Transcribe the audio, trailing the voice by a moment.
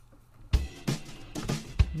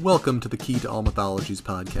Welcome to the Key to All Mythologies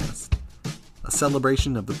podcast, a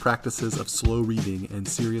celebration of the practices of slow reading and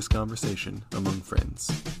serious conversation among friends.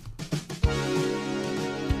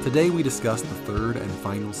 Today we discuss the third and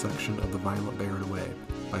final section of The Violent Bear It Away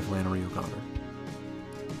by Flannery O'Connor.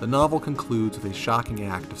 The novel concludes with a shocking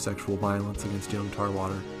act of sexual violence against young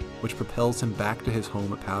Tarwater, which propels him back to his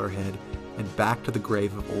home at Powderhead and back to the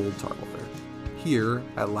grave of old Tarwater. Here,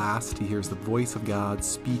 at last, he hears the voice of God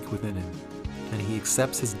speak within him, and he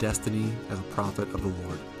accepts his destiny as a prophet of the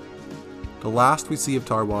Lord. The last we see of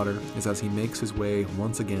Tarwater is as he makes his way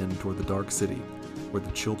once again toward the dark city, where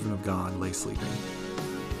the children of God lay sleeping.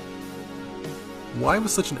 Why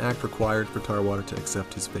was such an act required for Tarwater to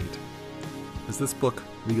accept his fate? Is this book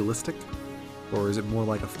realistic, or is it more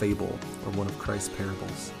like a fable or one of Christ's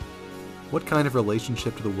parables? What kind of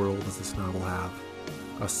relationship to the world does this novel have?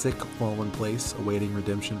 A sick, fallen place awaiting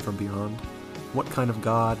redemption from beyond? What kind of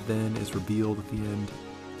God, then, is revealed at the end,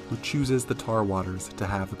 who chooses the Tarwaters to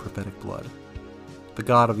have the prophetic blood? The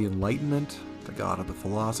God of the Enlightenment, the God of the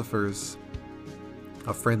philosophers,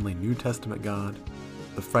 a friendly New Testament God,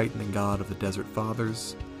 the frightening God of the Desert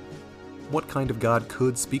Fathers? What kind of God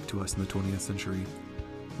could speak to us in the 20th century?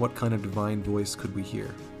 What kind of divine voice could we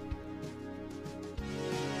hear?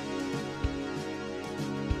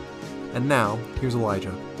 And now, here's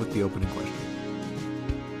Elijah with the opening question.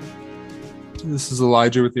 This is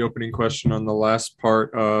Elijah with the opening question on the last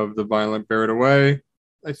part of The Violent Bear It Away.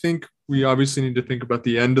 I think we obviously need to think about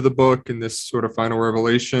the end of the book and this sort of final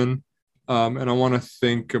revelation. And I want to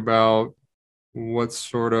think about what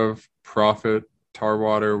sort of prophet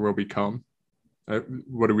Tarwater will become.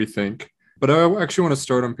 What do we think? But I actually want to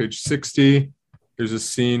start on page 60. There's a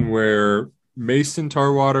scene where Mason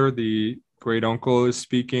Tarwater, the great uncle, is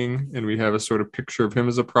speaking, and we have a sort of picture of him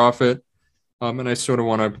as a prophet. And I sort of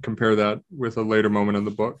want to compare that with a later moment in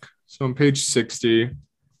the book. So on page 60,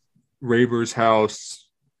 Raver's house,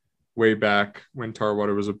 way back when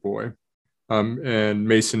Tarwater was a boy. And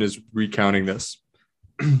Mason is recounting this.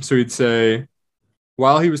 So he'd say,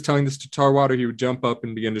 while he was telling this to Tarwater, he would jump up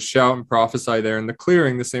and begin to shout and prophesy there in the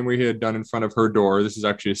clearing, the same way he had done in front of her door. This is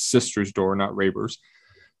actually his sister's door, not Raver's.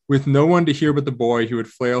 With no one to hear but the boy, he would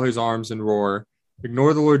flail his arms and roar,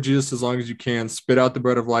 ignore the Lord Jesus as long as you can, spit out the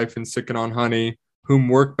bread of life and sicken on honey, whom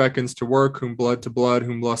work beckons to work, whom blood to blood,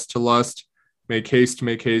 whom lust to lust, make haste,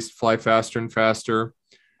 fly faster and faster.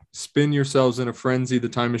 Spin yourselves in a frenzy, the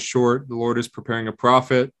time is short, the Lord is preparing a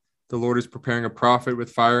prophet. The Lord is preparing a prophet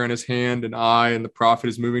with fire in his hand and eye, and the prophet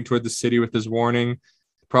is moving toward the city with his warning.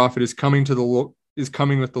 The prophet is coming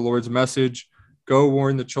with the Lord's message. Go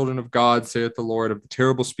warn the children of God, saith the Lord, of the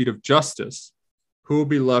terrible speed of justice. Who will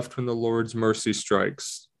be left when the Lord's mercy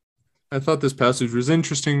strikes? I thought this passage was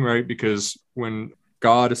interesting, right? Because when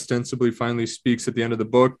God ostensibly finally speaks at the end of the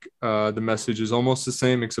book, the message is almost the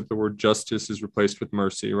same, except the word justice is replaced with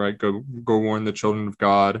mercy, right? Go warn the children of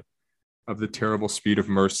God of the terrible speed of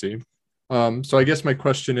mercy. So I guess my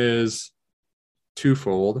question is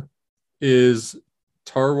twofold. Is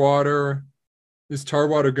Tarwater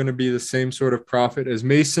going to be the same sort of prophet as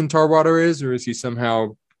Mason Tarwater is, or is he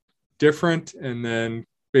somehow different? And then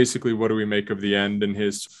basically, what do we make of the end and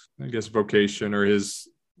his, I guess, vocation, or his,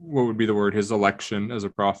 what would be the word, his election as a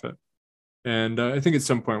prophet? And I think at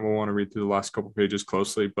some point we'll want to read through the last couple pages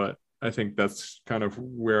closely, but I think that's kind of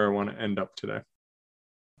where I want to end up today.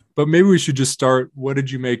 But maybe we should just start. What did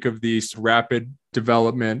you make of the rapid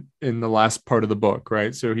development in the last part of the book,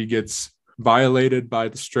 right? So he gets violated by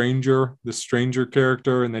the stranger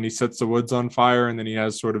character, and then he sets the woods on fire, and then he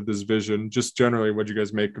has sort of this vision. Just generally, what do you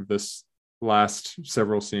guys make of this last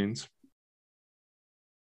several scenes?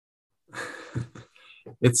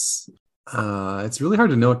 It's really hard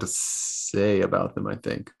to know what to say about them, I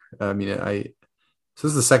think. I mean, so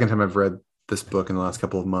this is the second time I've read this book in the last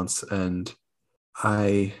couple of months, and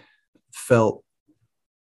I felt,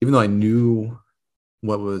 even though I knew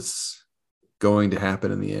what was going to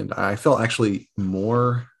happen in the end, I felt actually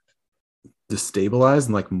more destabilized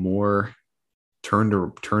and like more turned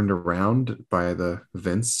around by the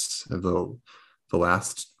events of the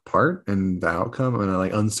last part and the outcome, and I'm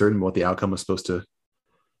like uncertain what the outcome was supposed to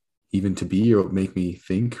even to be or make me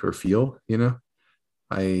think or feel. I'm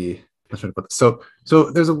trying to put this.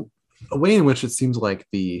 So there's a way in which it seems like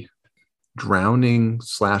the drowning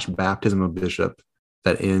 / baptism of Bishop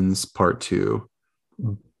that ends part 2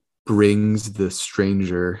 brings the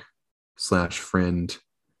stranger / friend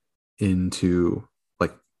into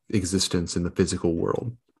like existence in the physical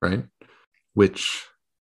world, right? Which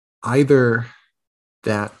either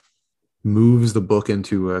that moves the book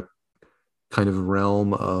into a kind of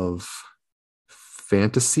realm of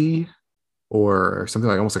fantasy or something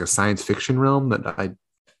like almost like a science fiction realm that I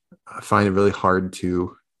I find it really hard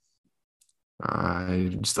to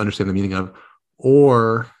just understand the meaning of,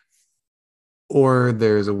 or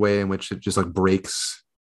there's a way in which it just like breaks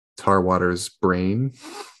Tarwater's brain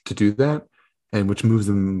to do that, and which moves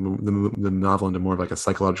the novel into more of like a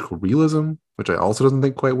psychological realism, which I also doesn't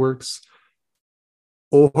think quite works,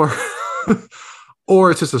 or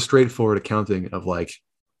or it's just a straightforward accounting of like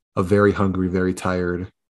a very hungry, very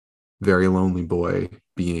tired, very lonely boy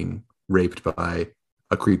being raped by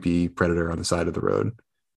a creepy predator on the side of the road.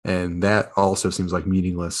 And that also seems like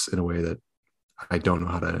meaningless in a way that I don't know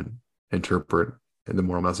how to interpret the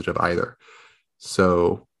moral message of either.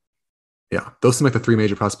 So yeah, those seem like the three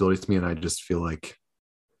major possibilities to me. And I just feel like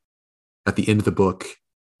at the end of the book,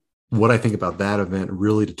 what I think about that event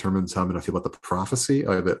really determines how I'm going to feel about the prophecy,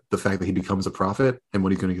 or the fact that he becomes a prophet and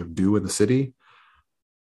what he's going to go do in the city.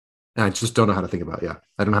 And I just don't know how to think about it. Yeah,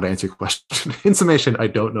 I don't know how to answer your question. In summation, I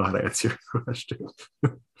don't know how to answer your question.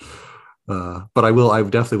 But I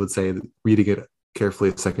definitely would say that reading it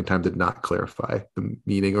carefully a second time did not clarify the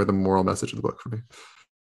meaning or the moral message of the book for me.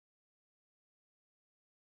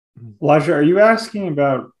 Elijah, are you asking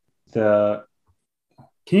about can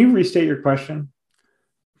you restate your question?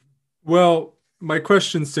 Well, my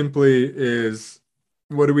question simply is,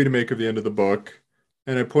 what are we to make of the end of the book?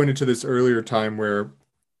 And I pointed to this earlier time where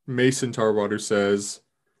Mason Tarwater says,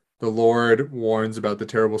 the Lord warns about the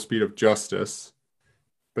terrible speed of justice.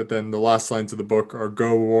 But then the last lines of the book are,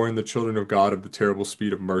 go warn the children of God of the terrible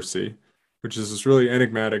speed of mercy, which is this really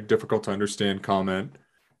enigmatic, difficult to understand comment.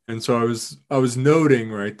 And so I was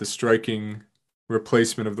noting, right, the striking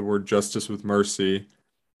replacement of the word justice with mercy.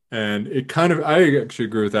 And it kind of, I actually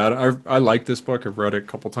agree with that. I like this book. I've read it a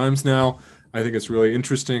couple times now. I think it's really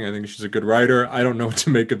interesting. I think she's a good writer. I don't know what to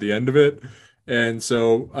make of the end of it. And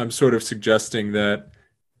so I'm sort of suggesting that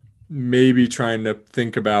maybe trying to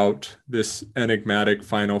think about this enigmatic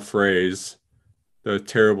final phrase, the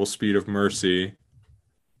terrible speed of mercy,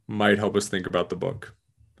 might help us think about the book.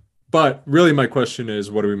 But really my question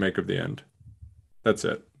is, what do we make of the end? That's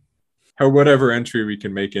it. Or whatever entry we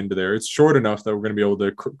can make into there. It's short enough that we're going to be able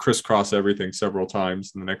to crisscross everything several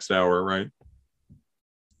times in the next hour, right?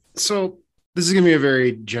 So this is going to be a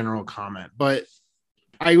very general comment, but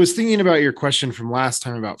I was thinking about your question from last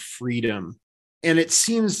time about freedom. And it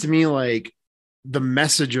seems to me like the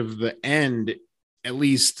message of the end, at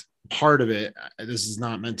least part of it, this is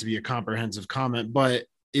not meant to be a comprehensive comment, but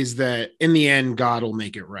is that in the end, God will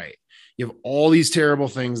make it right. You have all these terrible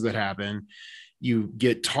things that happen. You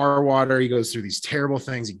get Tarwater. He goes through these terrible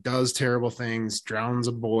things. He does terrible things, drowns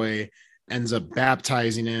a boy, ends up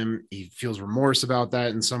baptizing him. He feels remorse about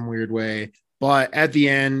that in some weird way. But at the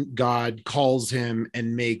end, God calls him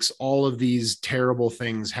and makes all of these terrible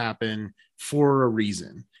things happen for a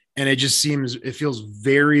reason. And it feels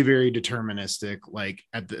very, very deterministic. Like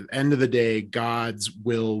at the end of the day, God's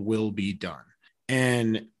will be done.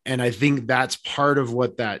 And I think that's part of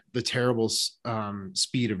what the terrible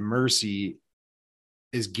speed of mercy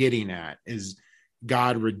is getting at, is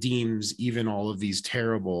God redeems even all of these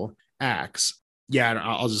terrible acts. Yeah,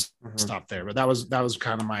 I'll just stop there. But that was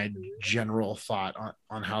kind of my general thought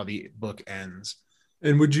on how the book ends.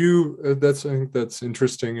 And would you, I think that's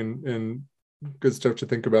interesting and good stuff to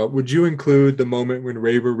think about. Would you include the moment when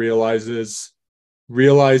Rayber realizes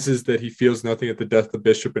that he feels nothing at the death of the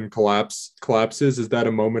bishop and collapses? Is that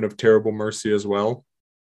a moment of terrible mercy as well?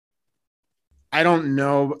 I don't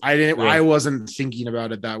know. I wasn't thinking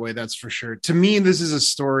about it that way. That's for sure. To me, this is a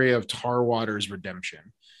story of Tarwater's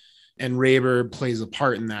redemption, and Rayber plays a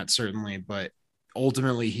part in that, certainly. But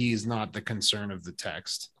ultimately, he's not the concern of the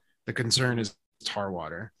text. The concern is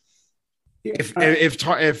Tarwater. If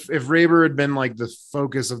Rayber had been like the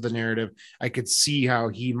focus of the narrative, I could see how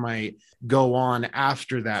he might go on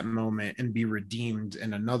after that moment and be redeemed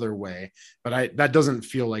in another way. But that doesn't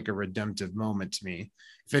feel like a redemptive moment to me.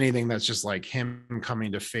 If anything, that's just like him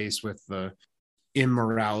coming to face with the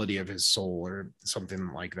immorality of his soul or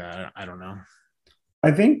something like that. I don't know.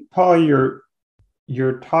 I think, Paul,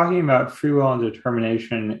 you're talking about free will and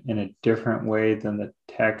determination in a different way than the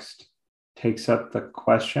text takes up the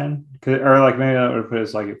question. Or like maybe I would put it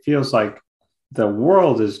as like, it feels like the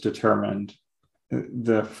world is determined.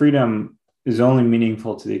 The freedom is only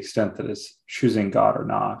meaningful to the extent that it's choosing God or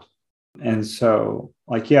not. And so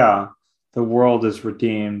like, yeah, the world is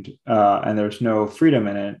redeemed and there's no freedom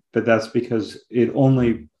in it, but that's because it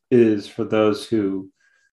only is for those who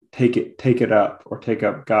take it up or take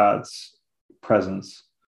up God's presence.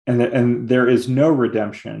 And there is no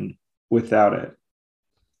redemption without it.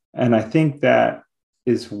 And I think that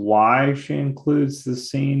is why she includes the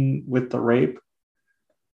scene with the rape.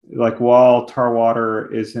 Like while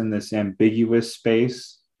Tarwater is in this ambiguous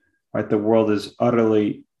space right? The world is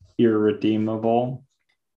utterly irredeemable.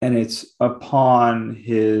 And it's upon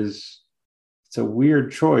his, it's a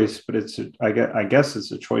weird choice, but I guess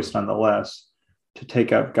it's a choice nonetheless, to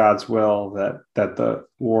take up God's will that the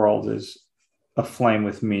world is aflame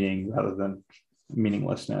with meaning rather than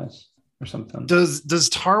meaninglessness or something. Does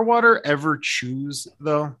Tarwater ever choose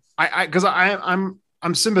though? I'm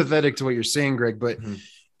sympathetic to what you're saying, Greg, but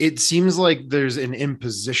it seems like there's an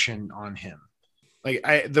imposition on him. Like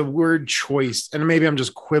the word choice, and maybe I'm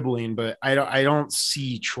just quibbling, but I don't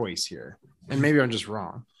see choice here, and maybe I'm just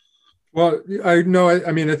wrong. Well, I know.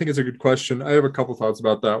 I mean, I think it's a good question. I have a couple thoughts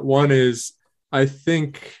about that. One is, I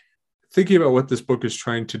think thinking about what this book is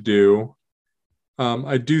trying to do,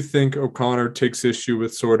 I do think O'Connor takes issue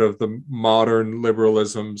with sort of the modern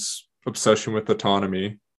liberalism's obsession with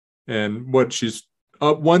autonomy, and what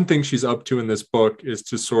one thing she's up to in this book is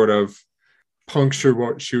to sort of puncture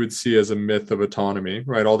what she would see as a myth of autonomy,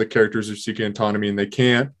 right? All the characters are seeking autonomy and they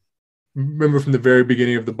can't. Remember from the very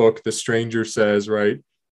beginning of the book, the stranger says, right,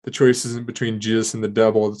 the choice isn't between Jesus and the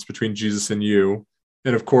devil, it's between Jesus and you.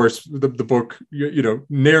 And of course, the book,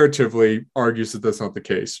 narratively argues that that's not the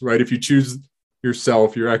case, right? If you choose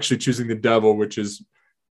yourself, you're actually choosing the devil, which is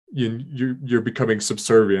you're becoming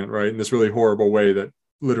subservient, right? In this really horrible way that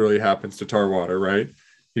literally happens to Tarwater, right?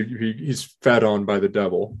 He's fed on by the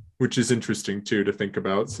devil, which is interesting too to think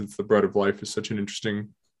about, since the bread of life is such an interesting,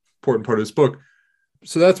 important part of this book.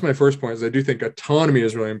 So that's my first point, is I do think autonomy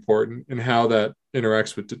is really important, and how that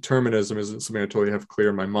interacts with determinism isn't something I totally have clear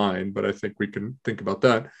in my mind, but I think we can think about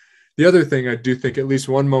that. The other thing, I do think at least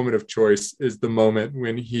one moment of choice is the moment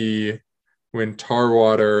when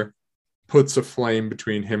Tarwater puts a flame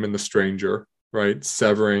between him and the stranger, right?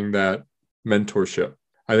 Severing that mentorship.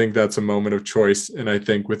 I think that's a moment of choice. And I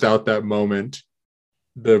think without that moment,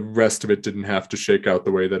 the rest of it didn't have to shake out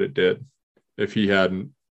the way that it did if he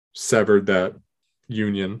hadn't severed that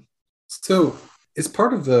union. So is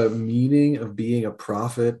part of the meaning of being a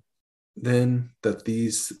prophet then that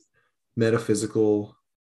these metaphysical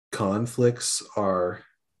conflicts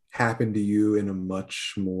happen to you in a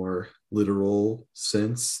much more literal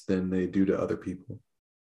sense than they do to other people?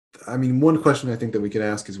 I mean, one question I think that we could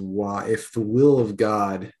ask is why, if the will of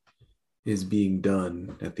God is being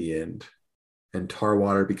done at the end and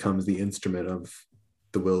Tarwater becomes the instrument of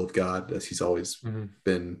the will of God, as he's always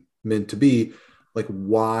been meant to be, like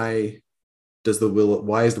why is the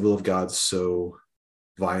will of God so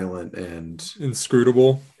violent and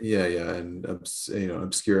inscrutable? And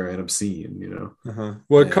obscure and obscene,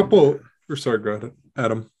 Well, sorry, go ahead,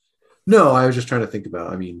 Adam. No, I was just trying to think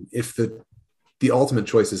about, I mean, if the ultimate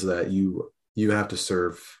choice is that you have to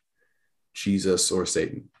serve Jesus or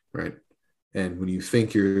Satan, right? And when you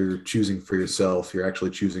think you're choosing for yourself, you're actually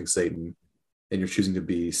choosing Satan, and you're choosing to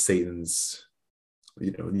be Satan's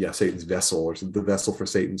vessel, or the vessel for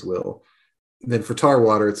Satan's will. Then for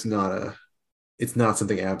Tarwater, it's not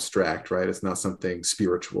something abstract, right? It's not something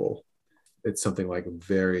spiritual. It's something like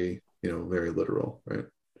very, very literal, right?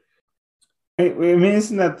 I mean,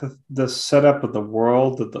 isn't that the setup of the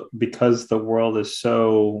world, because the world is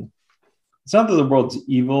so, it's not that the world's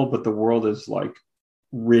evil, but the world is like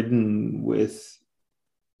ridden with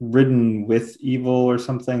evil or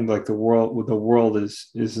something. Like the world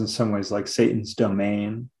is in some ways like Satan's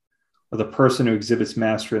domain, or the person who exhibits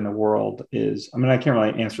mastery in the world is, I mean, I can't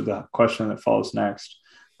really answer the question that follows next,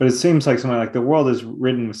 but it seems like something like the world is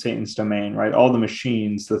ridden with Satan's domain, right? All the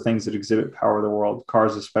machines, the things that exhibit power of the world,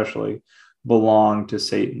 cars especially, belong to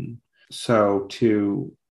Satan. So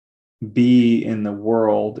to be in the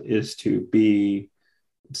world is to be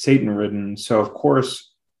Satan ridden. So of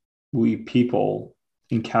course we people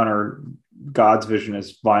encounter God's vision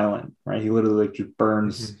as violent, right? He literally just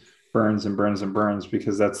burns and burns and burns,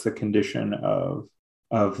 because that's the condition of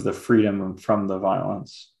the freedom from the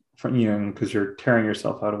violence, because you're tearing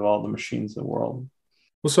yourself out of all the machines of the world.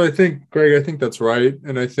 Well, so I think, Greg, that's right.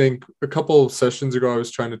 And I think a couple of sessions ago, I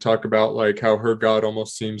was trying to talk about like how her God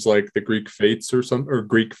almost seems like the Greek fates or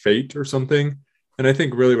Greek fate or something. And I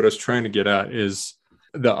think really what I was trying to get at is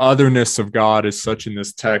the otherness of God is such in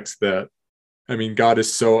this text that, I mean, God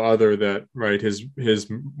is so other that, right, his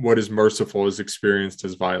what is merciful is experienced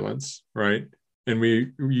as violence, right? And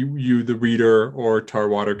you, the reader or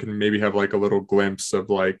Tarwater, can maybe have like a little glimpse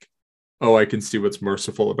of like, oh, I can see what's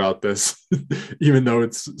merciful about this, even though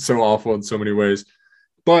it's so awful in so many ways.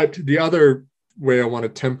 But the other way I want to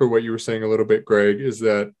temper what you were saying a little bit, Greg, is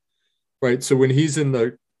that, right, so when he's in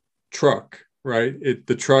the truck, right,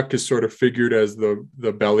 the truck is sort of figured as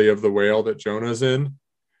the belly of the whale that Jonah's in,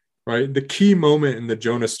 right? The key moment in the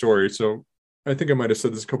Jonah story, so I think I might have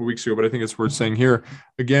said this a couple of weeks ago, but I think it's worth saying here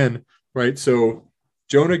again, right? So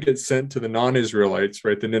Jonah gets sent to the non-Israelites,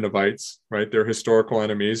 right? The Ninevites, right? They're historical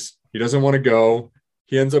enemies. He doesn't want to go.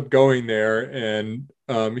 He ends up going there, and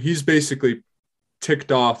he's basically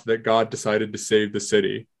ticked off that God decided to save the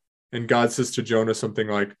city. And God says to Jonah something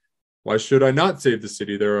like, why should I not save the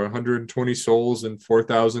city? There are 120 souls and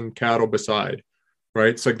 4,000 cattle beside, right?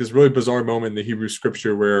 It's like this really bizarre moment in the Hebrew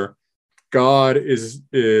scripture where God is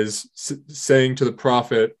saying to the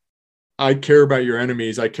prophet, I care about your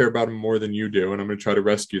enemies. I care about them more than you do, and I'm going to try to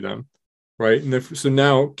rescue them, right? And so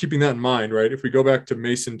now, keeping that in mind, right, if we go back to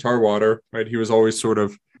Mason Tarwater, right, he was always sort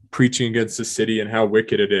of preaching against the city and how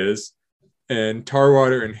wicked it is, and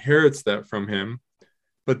Tarwater inherits that from him.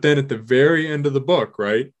 But then at the very end of the book,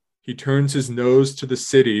 right, he turns his nose to the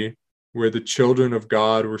city where the children of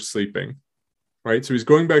God were sleeping, right? So he's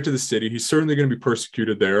going back to the city. He's certainly going to be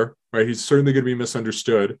persecuted there, right? He's certainly going to be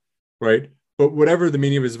misunderstood, right? But whatever the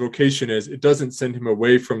meaning of his vocation is, it doesn't send him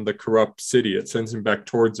away from the corrupt city. It sends him back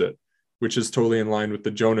towards it, which is totally in line with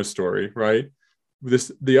the Jonah story, right?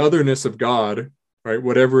 The otherness of God, right?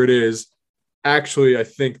 Whatever it is, actually, I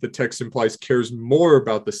think the text implies cares more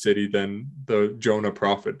about the city than the Jonah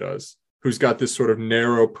prophet does, who's got this sort of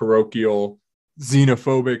narrow, parochial,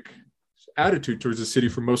 xenophobic attitude towards the city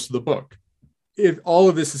for most of the book. If all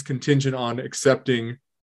of this is contingent on accepting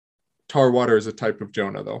Tarwater as a type of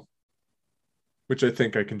Jonah, though, which I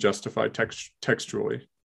think I can justify textually.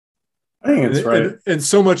 I think it's right. And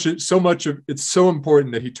so much of it's so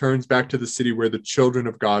important that he turns back to the city where the children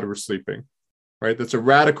of God were sleeping, right? That's a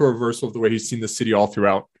radical reversal of the way he's seen the city all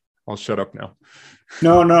throughout. I'll shut up now.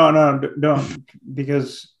 No, don't.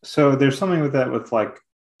 Because so there's something with that with like,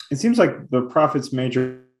 it seems like the prophet's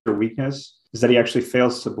major weakness is that he actually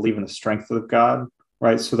fails to believe in the strength of God,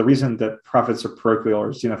 right? So the reason that prophets are parochial or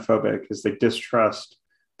xenophobic is they distrust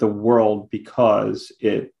the world because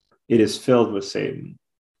it is filled with Satan.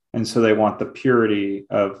 And so they want the purity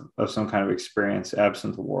of some kind of experience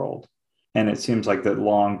absent the world. And it seems like that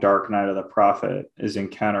long, dark night of the prophet is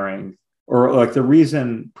encountering, or like the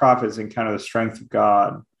reason prophets encounter the strength of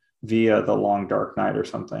God via the long, dark night or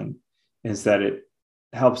something is that it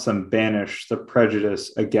helps them banish the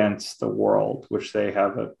prejudice against the world, which they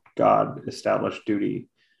have a God established duty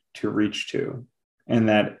to reach to. And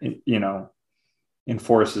that,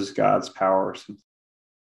 enforces God's power.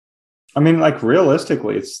 I mean, like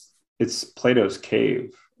realistically, it's Plato's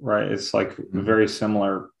cave, right? It's like a very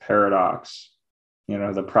similar paradox.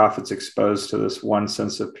 The prophet's exposed to this one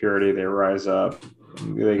sense of purity. They rise up,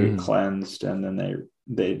 they get cleansed, and then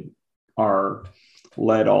they are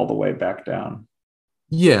led all the way back down.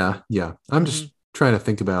 Yeah. I'm just trying to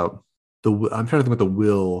think about the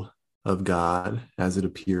will of God as it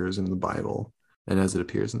appears in the Bible and as it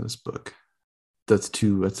appears in this book. That's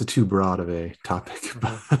too broad of a topic.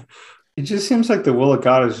 It just seems like the will of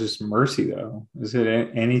God is just mercy, though. Is it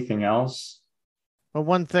anything else? Well,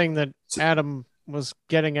 one thing that Adam was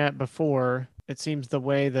getting at before, it seems the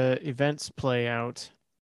way the events play out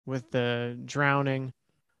with the drowning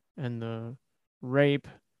and the rape,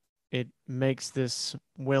 it makes this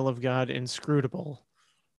will of God inscrutable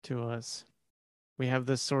to us. We have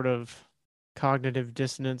this sort of cognitive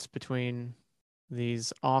dissonance between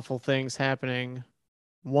these awful things happening.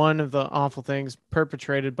 One of the awful things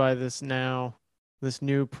perpetrated by this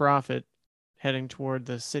new prophet heading toward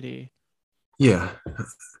the city. Yeah.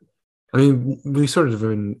 I mean, we sort of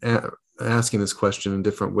been asking this question in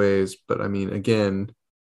different ways, but I mean, again,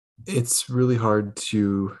 it's really hard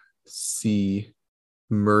to see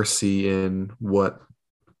mercy in what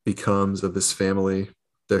becomes of this family,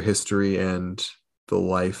 their history, and the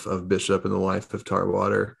life of Bishop and the life of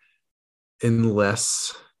Tarwater,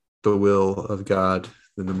 unless the will of God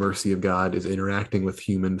and the mercy of God is interacting with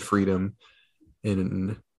human freedom.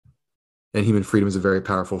 And human freedom is a very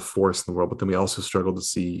powerful force in the world, but then we also struggle to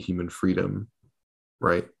see human freedom,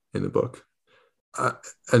 right, in the book.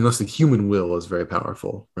 Unless the human will is very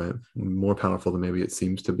powerful, right? More powerful than maybe it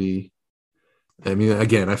seems to be. I mean,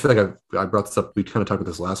 again, I feel like I brought this up. We kind of talked about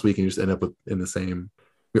this last week, and you just end up in the same.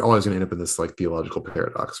 We're always going to end up in this like theological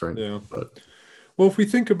paradox, right? Yeah. But well, if we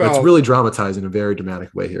think about, it's really dramatized in a very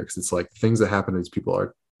dramatic way here because it's like things that happen to these people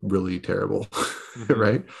are really terrible,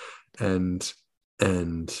 right? And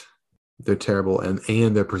they're terrible, and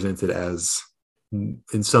they're presented as,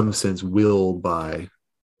 in some sense, willed by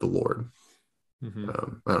the Lord. I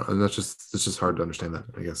don't know, and it's just hard to understand that,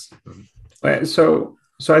 I guess.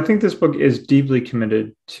 So I think this book is deeply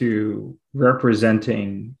committed to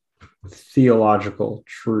representing theological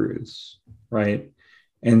truths, right?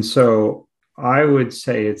 And so I would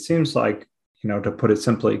say it seems like, to put it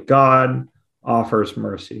simply, God offers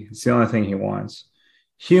mercy. It's the only thing he wants.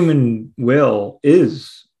 Human will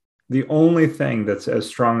is the only thing that's as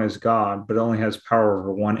strong as God, but only has power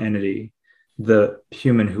over one entity, the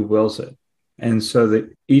human who wills it. And so that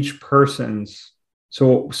each person's,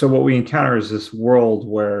 so what we encounter is this world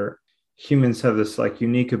where humans have this like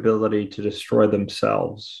unique ability to destroy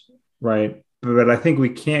themselves, right? But I think we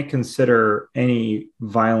can't consider any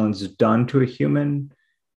violence done to a human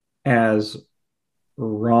as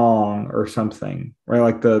wrong or something, right?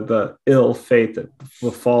 Like the ill fate that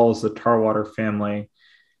befalls the Tarwater family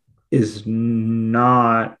is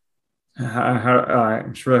not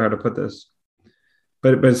I'm sure how to put this,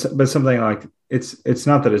 but something like it's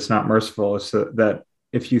not that it's not merciful. It's that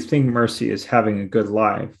if you think mercy is having a good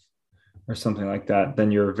life or something like that,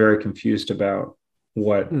 then you're very confused about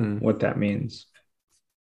what that means.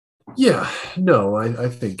 Yeah, no, I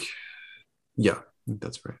think, yeah,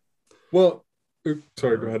 that's right. Well,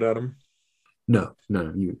 sorry, go ahead, Adam. No,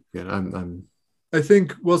 you. Yeah, I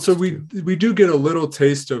think, well, so we do get a little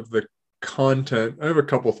taste of the content. I have a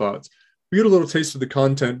couple thoughts. We get a little taste of the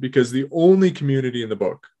content because the only community in the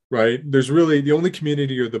book, right? There's really the only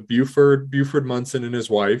community are the Buford Munson and his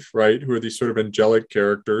wife, right? Who are these sort of angelic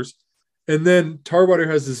characters. And then Tarwater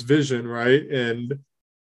has this vision, right? And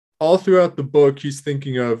all throughout the book, he's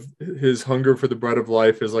thinking of his hunger for the bread of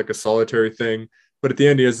life as like a solitary thing. But at the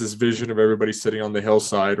end, he has this vision of everybody sitting on the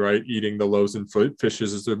hillside, right? Eating the loaves and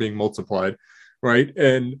fishes as they're being multiplied, right?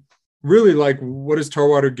 And really, like, what does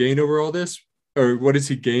Tarwater gain over all this? Or what does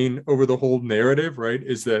he gain over the whole narrative, right?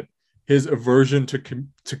 Is that his aversion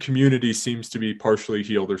to community seems to be partially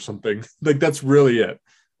healed or something. Like, that's really it,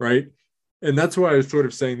 right? And that's why I was sort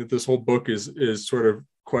of saying that this whole book is sort of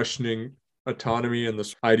questioning autonomy and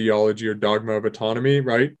this ideology or dogma of autonomy,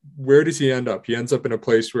 right? Where does he end up? He ends up in a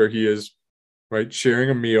place where he is, right, sharing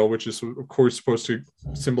a meal, which is, of course, supposed to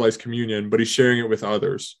symbolize communion, but he's sharing it with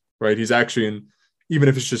others, right? He's actually in, even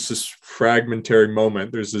if it's just this fragmentary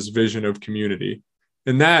moment, there's this vision of community.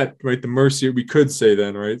 And that, right, the mercy, we could say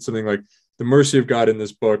then, right, something like the mercy of God in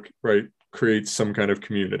this book, right, creates some kind of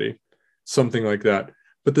community, something like that.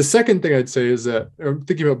 But the second thing I'd say is that I'm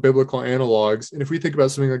thinking about biblical analogs. And if we think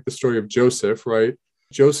about something like the story of Joseph, right,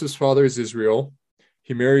 Joseph's father is Israel.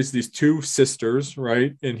 He marries these two sisters,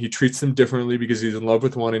 right, and he treats them differently because he's in love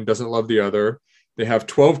with one and doesn't love the other. They have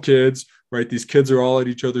 12 kids, right? These kids are all at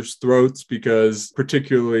each other's throats because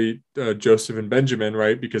particularly Joseph and Benjamin,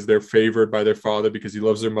 right? Because they're favored by their father because he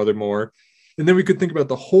loves their mother more. And then we could think about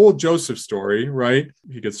the whole Joseph story, right?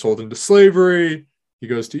 He gets sold into slavery. He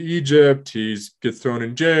goes to Egypt. He gets thrown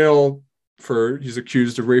in jail he's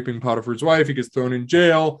accused of raping Potiphar's wife. He gets thrown in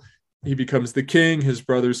jail. He becomes the king. His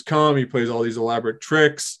brothers come. He plays all these elaborate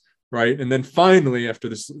tricks. Right. And then finally, after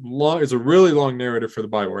this it's a really long narrative for the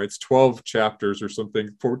Bible, right? It's 12 chapters or something,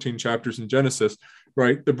 14 chapters in Genesis,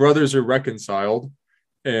 right? The brothers are reconciled.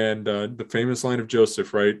 And the famous line of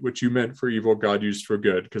Joseph, right? What you meant for evil, God used for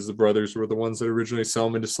good, because the brothers were the ones that originally sell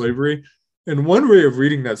him into slavery. And one way of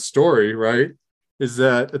reading that story, right, is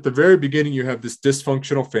that at the very beginning, you have this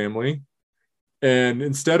dysfunctional family. And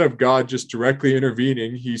instead of God just directly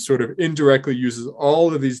intervening, he sort of indirectly uses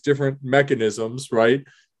all of these different mechanisms, right?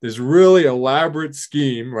 This really elaborate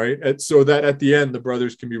scheme, right? So that at the end, the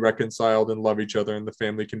brothers can be reconciled and love each other and the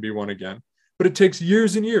family can be one again. But it takes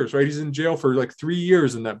years and years, right? He's in jail for like 3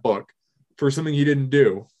 years in that book for something he didn't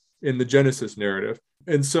do in the Genesis narrative.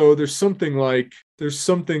 And so there's something like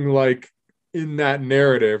in that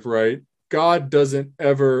narrative, right? God doesn't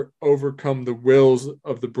ever overcome the wills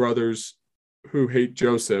of the brothers who hate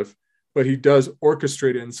Joseph, but he does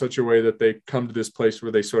orchestrate it in such a way that they come to this place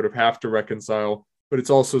where they sort of have to reconcile, but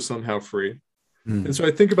it's also somehow free. And so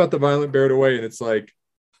I think about the violent buried away, and it's like,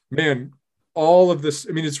 man, all of this,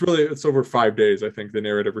 I mean, it's over 5 days, I think, the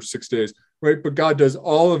narrative, or 6 days, right? But God does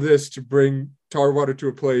all of this to bring Tarwater to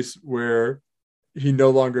a place where he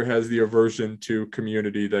no longer has the aversion to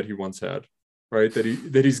community that he once had, right?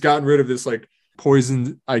 That he's gotten rid of this like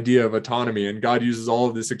poisoned idea of autonomy, and God uses all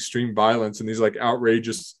of this extreme violence and these like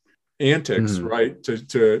outrageous antics, right,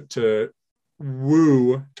 to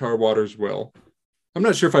woo Tarwater's will. I'm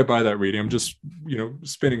not sure if I buy that reading. I'm just,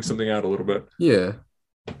 spinning something out a little bit. Yeah.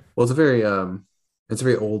 Well, it's a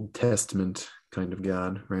very Old Testament kind of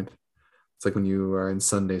God, right? It's like when you are in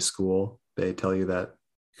Sunday school, they tell you that,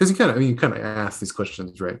 because you kind of ask these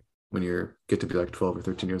questions, right? When you get to be like 12 or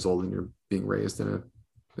 13 years old and you're being raised in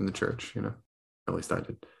the church, at least I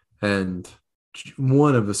did. And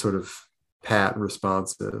one of the sort of pat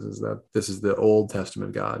responses is that this is the Old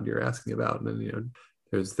Testament God you're asking about. And then,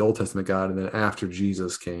 there's the Old Testament God, and then after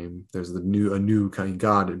Jesus came, there's a new kind of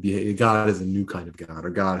God. God is a new kind of God, or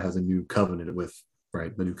God has a new covenant with,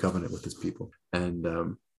 right, the new covenant with his people. And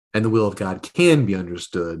the will of God can be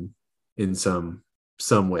understood in some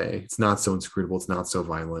some way. It's not so inscrutable. It's not so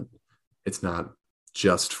violent. It's not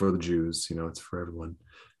just for the Jews. It's for everyone.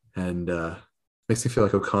 And makes me feel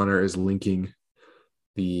like O'Connor is linking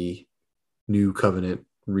the New Covenant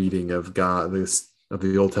reading of God, of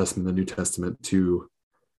the Old Testament, the New Testament, to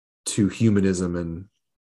humanism and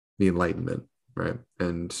the Enlightenment, right?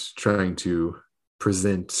 And trying to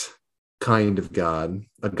present kind of God,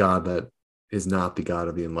 a God that is not the God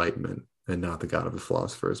of the Enlightenment and not the God of the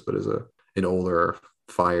philosophers, but is an older,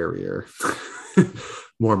 fierier,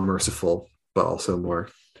 more merciful, but also more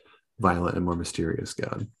violent and more mysterious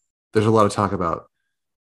God. There's a lot of talk about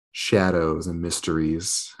shadows and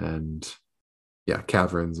mysteries and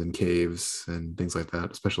caverns and caves and things like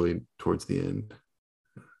that, especially towards the end.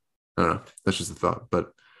 I don't know. That's just a thought,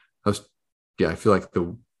 but I feel like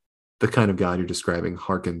the kind of God you're describing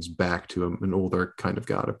harkens back to an older kind of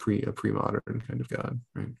God, a pre-modern kind of God,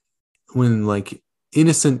 right? When like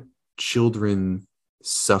innocent children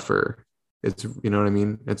suffer, it's, you know what I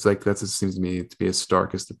mean? It's like, it seems to me to be as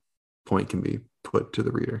stark as the point can be put to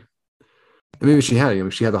the reader. And maybe she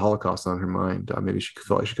had, she had the Holocaust on her mind. Maybe she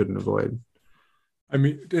felt like she couldn't avoid. I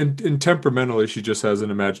mean, and temperamentally, she just has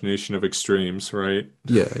an imagination of extremes, right?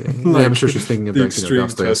 Yeah. I'm sure she's thinking of the like, extreme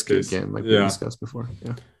Dostoevsky test case. again, like we discussed before.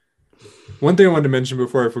 Yeah. One thing I wanted to mention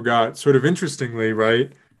before I forgot, sort of interestingly,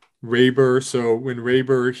 right? Rayber, so when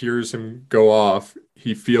Rayber hears him go off,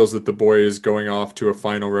 he feels that the boy is going off to a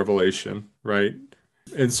final revelation, right?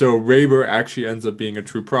 And so Rayber actually ends up being a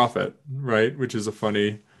true prophet, right? Which is a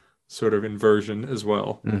funny sort of inversion as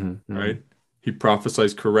well, right? He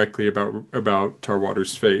prophesies correctly about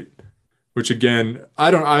Tarwater's fate, which again,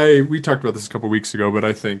 we talked about this a couple weeks ago, but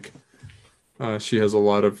I think she has a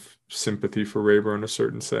lot of sympathy for Rayber in a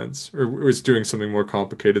certain sense, or was doing something more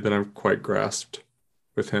complicated than I've quite grasped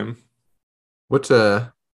with him.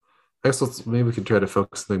 I guess maybe we could try to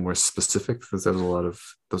focus on something more specific, because there was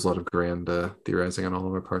a lot of grand theorizing on all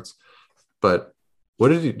of our parts. But what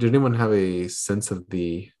did anyone have a sense of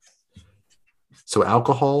so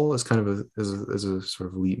alcohol is kind of is a sort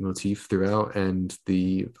of leitmotif throughout, and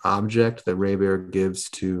the object that Rayber gives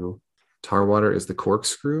to Tarwater is the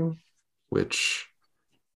corkscrew, which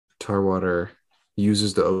Tarwater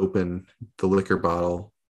uses to open the liquor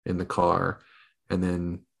bottle in the car, and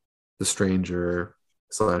then the stranger /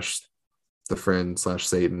 the friend /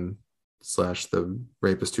 Satan / the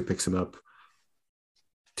rapist who picks him up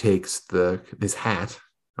takes his hat.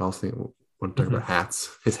 I also think when talking about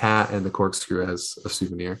hats, his hat and the corkscrew as a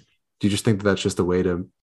souvenir. Do you just think that that's just a way to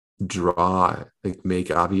make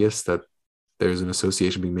obvious that there's an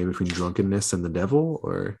association being made between drunkenness and the devil,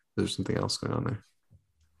 or there's something else going on there?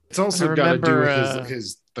 It's also got to do with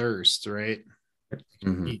his thirst, right?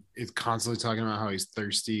 He's constantly talking about how he's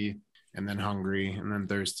thirsty and then hungry and then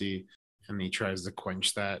thirsty, and he tries to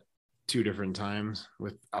quench that 2 different times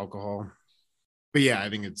with alcohol. But yeah, I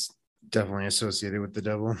think it's definitely associated with the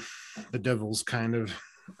devil. The devil's kind of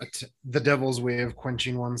the devil's way of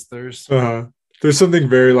quenching one's thirst. There's something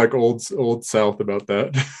very like old South about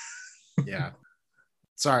that. Yeah.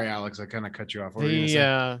 Sorry, Alex, I kind of cut you off.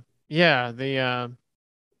 The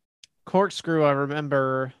corkscrew, I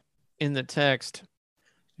remember in the text,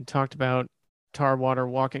 we talked about Tarwater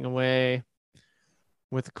walking away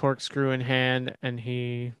with the corkscrew in hand, and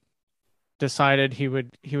he decided he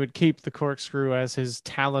would keep the corkscrew as his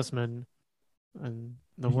talisman, and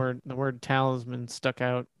the word talisman stuck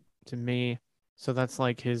out to me. So that's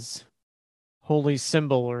like his holy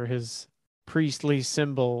symbol or his priestly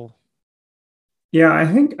symbol. Yeah, I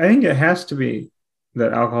think it has to be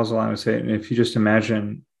that alcohol's aligned with Satan. If you just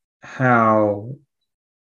imagine how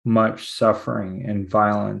much suffering and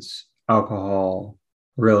violence alcohol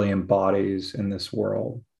really embodies in this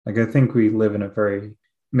world. Like, I think we live in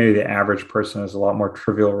maybe the average person has a lot more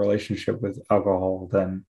trivial relationship with alcohol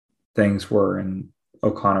than things were in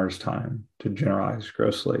O'Connor's time, to generalize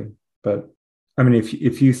grossly. But I mean,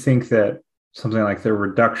 if you think that something like the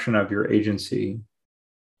reduction of your agency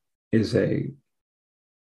is an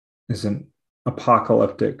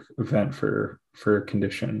apocalyptic event for a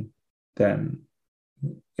condition, then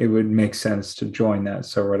it would make sense to join that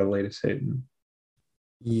so readily to Satan.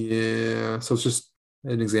 Yeah, so it's just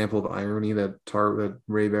an example of irony that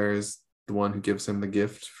Rayber is the one who gives him the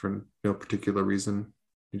gift for no particular reason.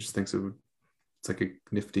 He just thinks it's like a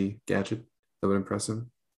nifty gadget that would impress him.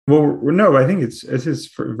 Well, no, I think it's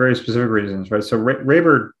for very specific reasons, right? So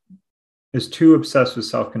Rayber is too obsessed with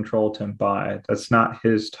self-control to imbibe. That's not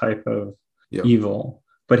his type of evil,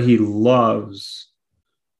 but he loves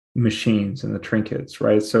machines and the trinkets,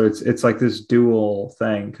 right? So it's like this dual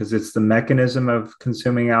thing, because it's the mechanism of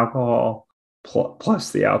consuming alcohol,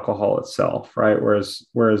 plus the alcohol itself, right?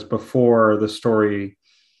 Whereas before the story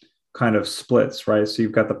kind of splits, right? So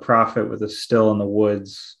you've got the prophet with a still in the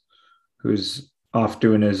woods who's off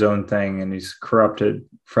doing his own thing and he's corrupted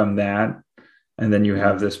from that. And then you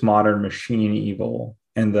have this modern machine evil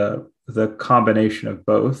and the combination of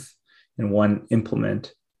both in one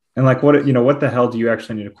implement. And like what the hell do you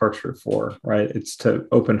actually need a corkscrew for, right? It's to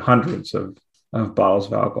open hundreds of bottles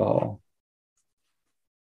of alcohol.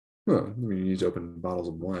 Well, I mean, you need to open bottles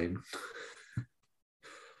of wine.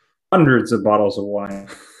 Hundreds of bottles of wine.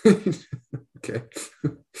 Okay.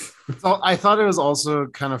 So I thought it was also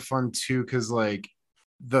kind of fun too, because like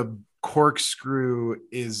the corkscrew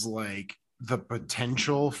is like the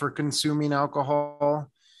potential for consuming alcohol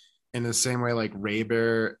in the same way like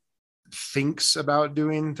Raybear thinks about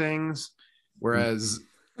doing things, whereas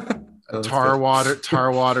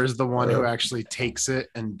Tarwater is the one who actually takes it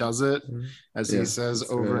and does it, as he says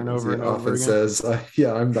over and over and over again. Says, I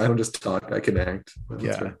don't just talk, I can act.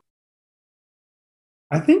 Yeah. Right.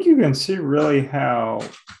 I think you can see really how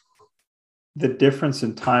the difference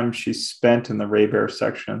in time she spent in the Raybear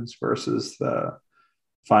sections versus the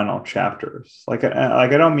final chapters. Like I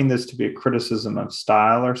don't mean this to be a criticism of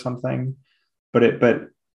style or something, but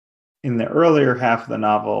in the earlier half of the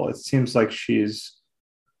novel, it seems like she's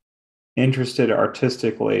interested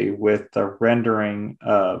artistically with the rendering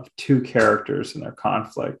of two characters and their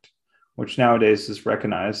conflict, which nowadays is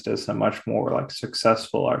recognized as a much more like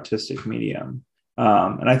successful artistic medium.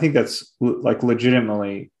 And I think that's like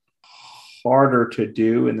legitimately harder to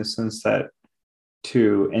do in the sense that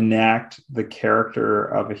to enact the character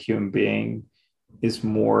of a human being is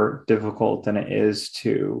more difficult than it is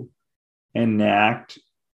to enact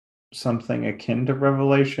something akin to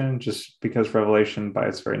Revelation, just because Revelation by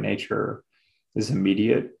its very nature is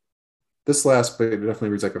immediate. This last bit definitely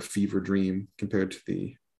reads like a fever dream compared to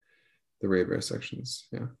the Raybear sections.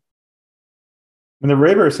 Yeah. And the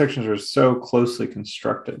Raybear sections are so closely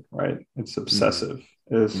constructed, right? It's obsessive.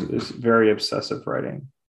 It's very obsessive writing.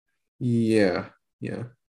 Yeah.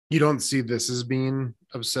 You don't see this as being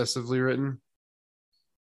obsessively written?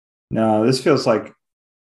 No, this feels like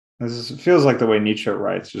the way Nietzsche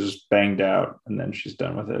writes, just banged out and then she's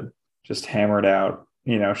done with it, just hammered out.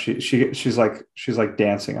 You know, she's like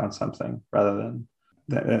dancing on something rather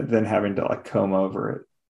than having to like comb over it.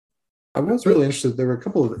 I was really interested. There were a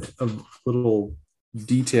couple of little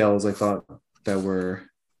details I thought that were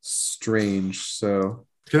strange. So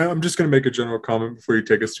I'm just going to make a general comment before you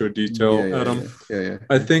take us to a detail, Adam. Yeah.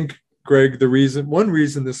 I think, Greg, one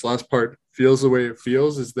reason this last part feels the way it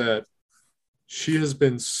feels is that she has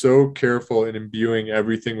been so careful in imbuing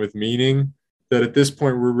everything with meaning that at this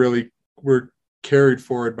point we're carried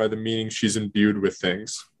forward by the meaning she's imbued with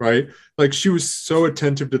things, right? Like she was so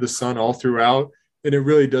attentive to the sun all throughout, and it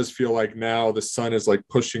really does feel like now the sun is like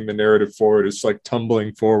pushing the narrative forward. It's like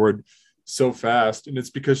tumbling forward so fast, and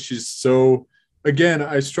it's because she's so, again,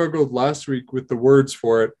 I struggled last week with the words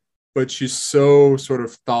for it, but she's so sort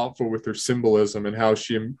of thoughtful with her symbolism and how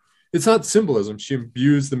it's not symbolism. She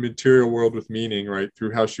imbues the material world with meaning, right,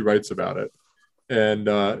 through how she writes about it. And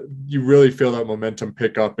you really feel that momentum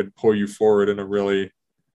pick up and pull you forward in a really,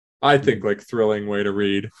 I think, like thrilling way to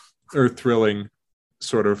read, or thrilling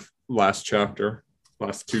sort of last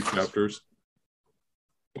two chapters.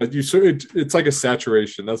 But it's like a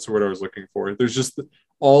saturation. That's the word I was looking for. There's just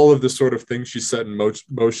all of the sort of things she set in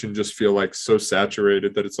motion just feel like so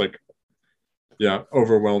saturated that it's like, yeah,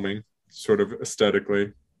 overwhelming, sort of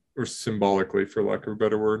aesthetically or symbolically, for lack of a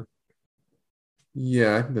better word.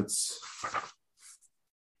 Yeah, I think that's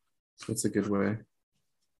a good way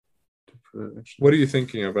to put it. Actually. What are you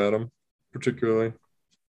thinking of, Adam, particularly?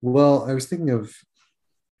 Well, I was thinking of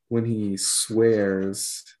when he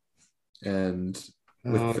swears and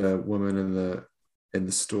with the woman in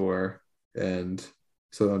the store, and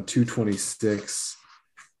so on 226,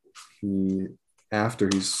 after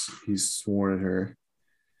he's sworn at her.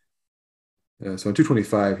 So on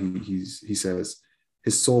 225, he says,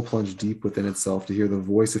 his soul plunged deep within itself to hear the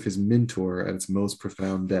voice of his mentor at its most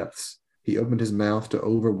profound depths. He opened his mouth to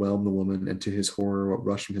overwhelm the woman, and to his horror, what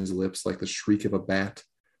rushed from his lips like the shriek of a bat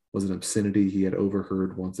was an obscenity he had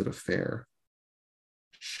overheard once at a fair.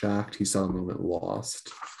 Shocked, he saw a moment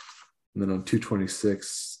lost. And then on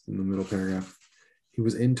 226, in the middle paragraph, he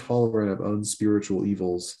was intolerant of unspiritual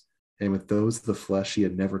evils, and with those of the flesh he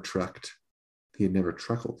had never trucked. He had never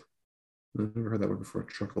truckled. I've never heard that word before,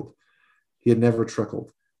 truckled. He had never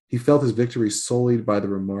truckled. He felt his victory sullied by the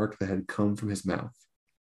remark that had come from his mouth.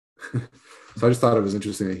 So I just thought it was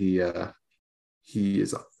interesting that he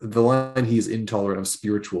is the line, he is intolerant of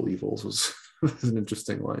spiritual evils was an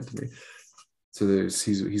interesting line to me. So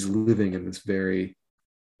he's living in this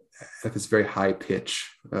at this very high pitch,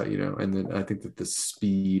 and then I think that the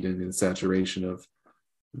speed and the saturation of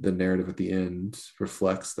the narrative at the end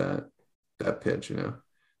reflects that pitch.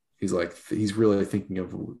 He's really thinking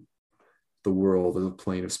of the world as a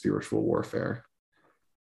plane of spiritual warfare,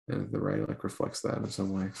 and the writing reflects that in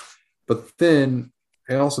some way. But then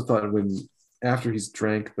I also thought after he's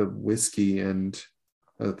drank the whiskey, and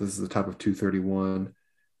this is the top of 231,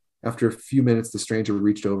 after a few minutes the stranger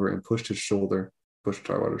reached over and pushed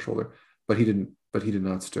Tarwater's shoulder, but he did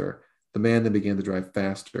not stir. The man then began to drive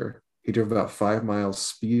faster. He drove about 5 miles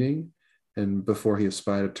speeding, and before he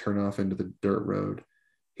espied a turn off into the dirt road.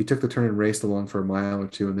 He took the turn and raced along for a mile or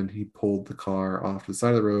two, and then he pulled the car off to the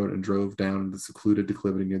side of the road and drove down the secluded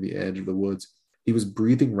declivity near the edge of the woods. He was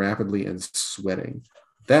breathing rapidly and sweating.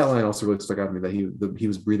 That line also really stuck out to me, that he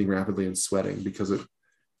was breathing rapidly and sweating, because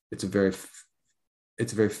it's a very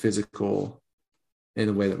physical, in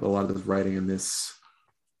a way that a lot of the writing in this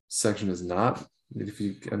section is not, if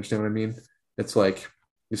you understand what I mean. It's like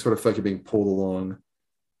you sort of feel like you're being pulled along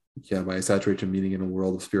by a saturation meeting in a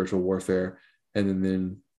world of spiritual warfare, and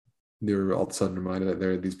then they're all of a sudden reminded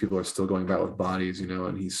that these people are still going about with bodies,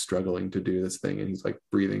 and he's struggling to do this thing, and he's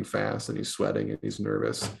breathing fast, and he's sweating, and he's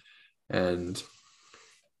nervous, and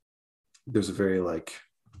there's a very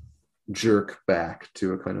jerk back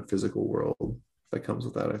to a kind of physical world that comes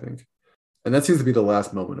with that, I think. And that seems to be the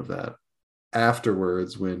last moment of that.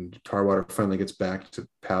 Afterwards, when Tarwater finally gets back to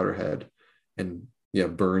Powderhead and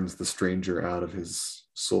burns the stranger out of his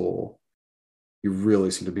soul, you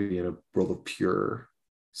really seem to be in a world of pure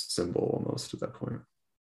symbol almost at that point.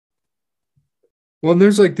 Well, and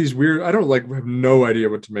there's these weird, I don't have no idea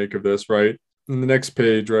what to make of this, right? In the next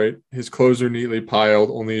page, right, his clothes are neatly piled,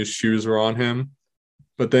 only his shoes are on him.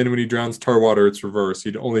 But then when he drowns Tarwater, it's reversed.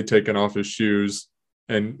 He'd only taken off his shoes,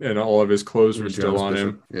 and all of his clothes were still on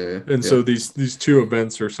him. And so these two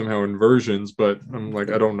events are somehow inversions, but I'm I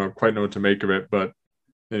don't quite know what to make of it. But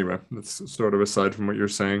anyway, that's sort of aside from what you're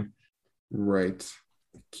saying. Right.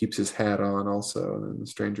 Keeps his hat on also, and then the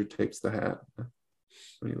stranger takes the hat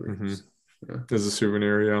when he leaves. As a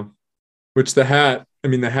souvenir, yeah. Which the hat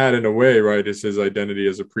in a way, right, is his identity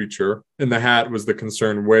as a preacher. And the hat was the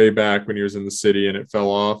concern way back when he was in the city and it fell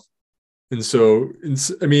off. And so, in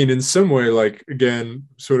some way, again,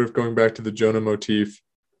 sort of going back to the Jonah motif,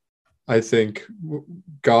 I think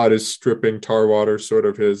God is stripping Tarwater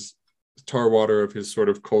of his sort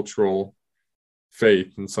of cultural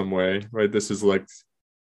faith in some way, right? This is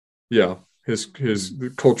his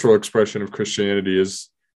cultural expression of Christianity is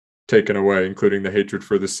taken away, including the hatred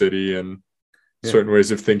for the city, and certain ways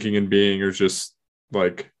of thinking and being are just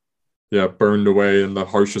burned away in the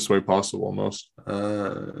harshest way possible almost.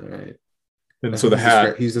 Right. And so the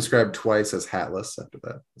hat, he's described twice as hatless after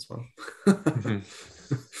that as well.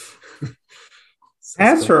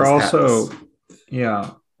 Hats are also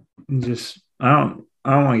just I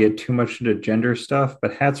don't want to get too much into gender stuff,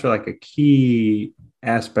 but hats are a key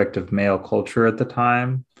aspect of male culture at the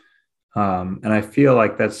time. And I feel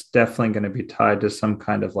that's definitely going to be tied to some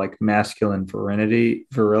kind of masculine virility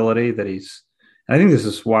that he's, and I think this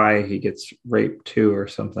is why he gets raped too or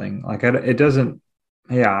something. It doesn't,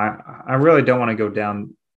 I really don't want to go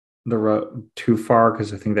down the road too far,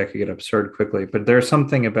 because I think that could get absurd quickly, but there's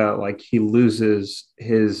something about he loses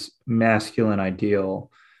his masculine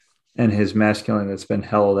ideal and his masculine that's been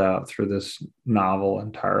held out through this novel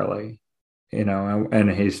entirely,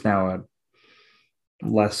 and he's now a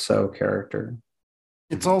less so character.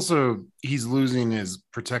 It's also, he's losing his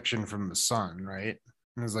protection from the sun, right?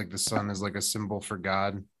 It's the sun is a symbol for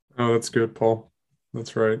God. Oh, that's good, Paul.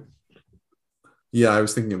 That's right. Yeah, I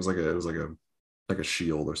was thinking it was like a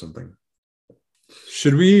shield or something.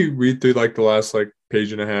 Should we read through the last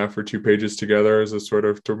page and a half or 2 pages together as a sort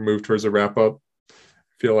of to move towards a wrap up? I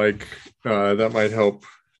feel that might help,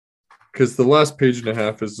 because the last page and a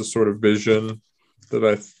half is the sort of vision that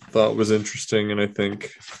I thought was interesting, and I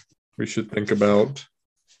think we should think about.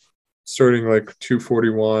 Starting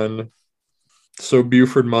 241. So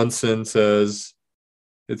Buford Munson says,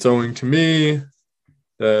 "It's owing to me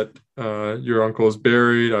that your uncle is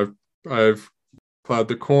buried. I've plowed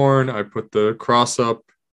the corn. I put the cross up."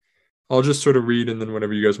 I'll just sort of read, and then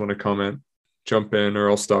whenever you guys want to comment, jump in, or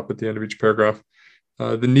I'll stop at the end of each paragraph.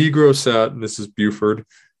 The Negro sat, and this is Buford.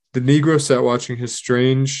 The Negro sat watching his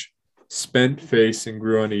strange, spent face and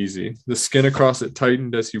grew uneasy. The skin across it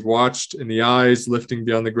tightened as he watched, and the eyes, lifting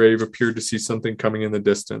beyond the grave, appeared to see something coming in the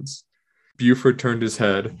distance. Buford turned his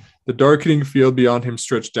head. The darkening field beyond him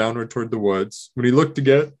stretched downward toward the woods. When he looked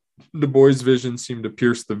again, the boy's vision seemed to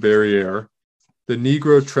pierce the very air. The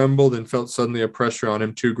Negro trembled and felt suddenly a pressure on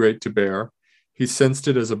him too great to bear. He sensed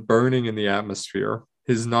it as a burning in the atmosphere.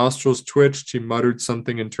 His nostrils twitched, he muttered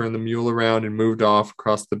something and turned the mule around and moved off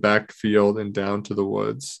across the back field and down to the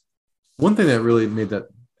woods. One thing that really made that,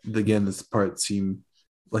 again, this part seem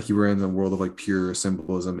like you were in the world of like pure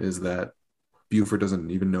symbolism is that Buford doesn't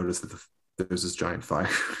even notice that there's this giant fire.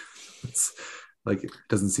 It's like, it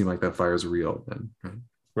doesn't seem like that fire is real then, right?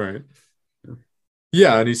 Right.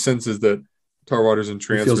 Yeah, and he senses that Tarwater's in He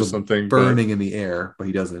trance feels or a something. burning in the air, but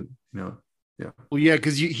he doesn't, Yeah. Well, yeah,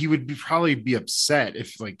 because he would probably be upset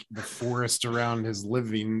if like the forest around his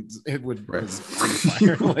living it would Right. was on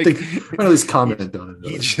fire. Like, at least comment on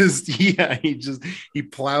it. He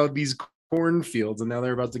plowed these cornfields and now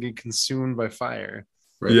they're about to get consumed by fire.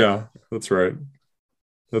 Right. Yeah, that's right.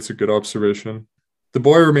 That's a good observation. The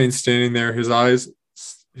boy remained standing there,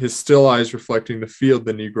 his still eyes reflecting the field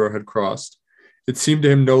the Negro had crossed. It seemed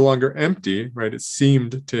to him no longer empty, right? It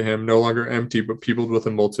seemed to him no longer empty, but peopled with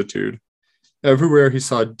a multitude. Everywhere he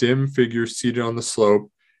saw dim figures seated on the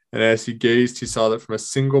slope, and as he gazed, he saw that from a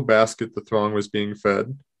single basket the throng was being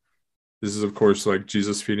fed. This is, of course, like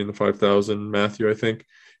Jesus feeding the 5,000, Matthew, I think.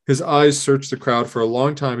 His eyes searched the crowd for a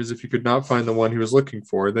long time as if he could not find the one he was looking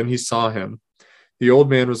for. Then he saw him. The old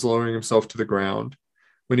man was lowering himself to the ground.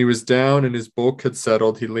 When he was down and his bulk had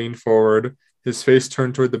settled, he leaned forward, his face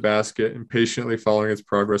turned toward the basket, impatiently following its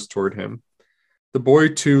progress toward him. The boy,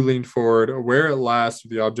 too, leaned forward, aware at last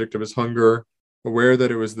of the object of his hunger, aware that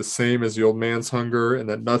it was the same as the old man's hunger and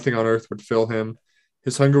that nothing on earth would fill him.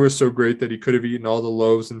 His hunger was so great that he could have eaten all the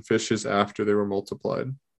loaves and fishes after they were multiplied.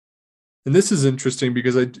 And this is interesting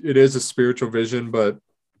because it is a spiritual vision, but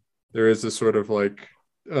there is a sort of like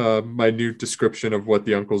minute description of what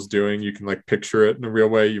the uncle's doing. You can like picture it in a real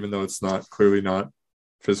way, even though it's clearly not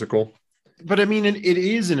physical. But I mean, it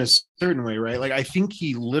is in a certain way, right? Like, I think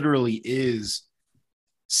he literally is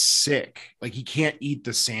sick. Like, he can't eat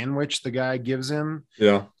the sandwich the guy gives him.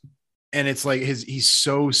 Yeah. And it's like he's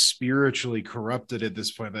so spiritually corrupted at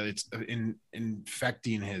this point that it's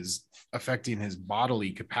affecting his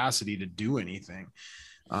bodily capacity to do anything.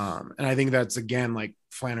 And I think that's, again, like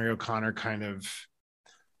Flannery O'Connor kind of,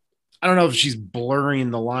 I don't know if she's blurring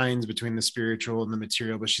the lines between the spiritual and the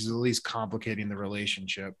material, but she's at least complicating the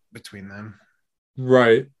relationship between them.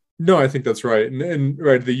 Right. No, I think that's right. And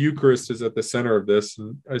right, the Eucharist is at the center of this.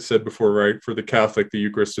 And I said before, right, for the Catholic, the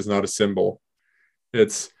Eucharist is not a symbol.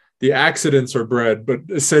 It's the accidents are bread, but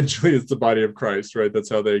essentially it's the body of Christ, right?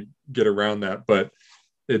 That's how they get around that. But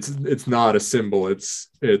it's not a symbol. It's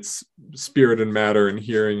spirit and matter and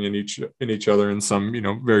hearing in each other in some,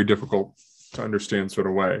 very difficult to understand sort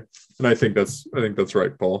of way. And I think that's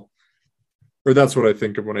right, Paul. Or that's what I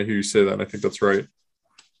think of when I hear you say that. And I think that's right.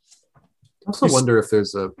 I also wonder if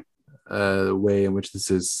there's a way in which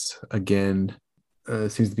this is, again,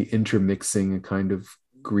 seems to be intermixing a kind of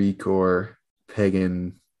Greek or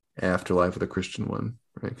pagan afterlife with a Christian one,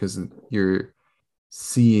 right? Because you're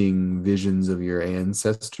seeing visions of your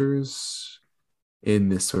ancestors in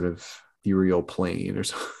this sort of ethereal plane or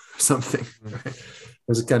something. Right?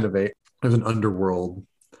 There's an underworld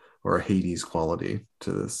or a Hades quality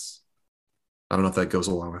to this. I don't know if that goes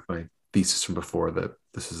along with my thesis from before that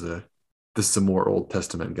this is a more Old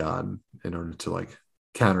Testament God in order to like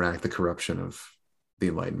counteract the corruption of the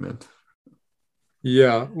Enlightenment.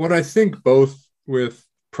 Yeah, what I think both with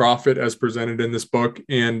Prophet as presented in this book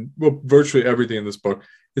and virtually everything in this book,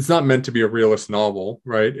 it's not meant to be a realist novel,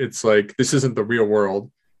 right? It's like, this isn't the real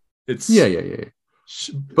world. It's yeah.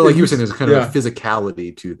 But like you were saying, there's kind of a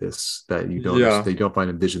physicality to this that you don't find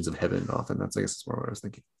in visions of heaven often. That's, I guess, that's more what I was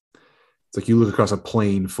thinking. It's like you look across a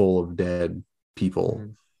plain full of dead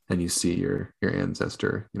people and you see your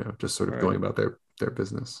ancestor, just sort of going about their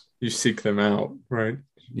business. You seek them out, right?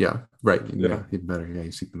 Yeah, right. Yeah, even better. Yeah,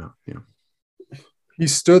 you seek them out. Yeah. He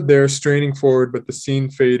stood there, straining forward, but the scene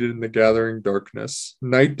faded in the gathering darkness.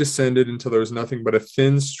 Night descended until there was nothing but a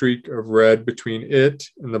thin streak of red between it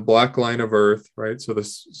and the black line of earth, right? So the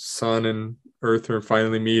sun and earth are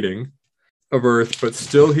finally meeting of earth, but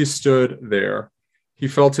still he stood there. He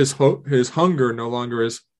felt his hunger no longer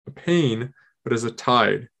as a pain, but as a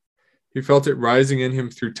tide. He felt it rising in him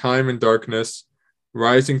through time and darkness,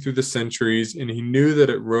 rising through the centuries, and he knew that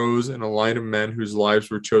it rose in a line of men whose lives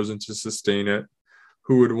were chosen to sustain it,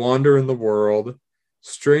 who would wander in the world,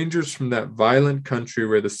 strangers from that violent country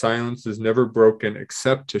where the silence is never broken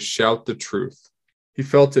except to shout the truth. He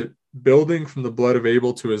felt it building from the blood of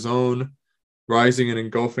Abel to his own, rising and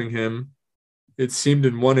engulfing him. It seemed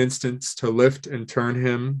in one instance to lift and turn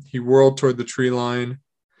him. He whirled toward the tree line.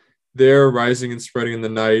 There, rising and spreading in the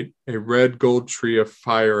night, a red gold tree of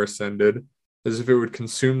fire ascended, as if it would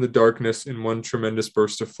consume the darkness in one tremendous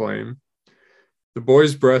burst of flame. The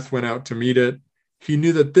boy's breath went out to meet it. He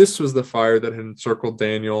knew that this was the fire that had encircled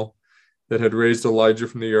Daniel, that had raised Elijah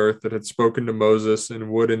from the earth, that had spoken to Moses and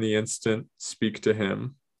would in the instant speak to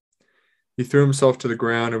him. He threw himself to the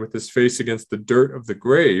ground, and with his face against the dirt of the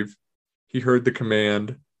grave, he heard the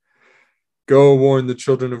command, "Go warn the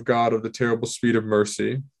children of God of the terrible speed of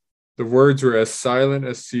mercy." The words were as silent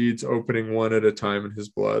as seeds opening one at a time in his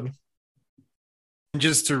blood. And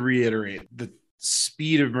just to reiterate, the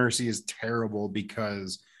speed of mercy is terrible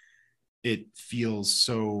because it feels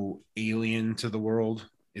so alien to the world.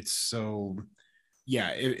 It's so,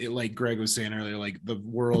 yeah, it like Greg was saying earlier, like the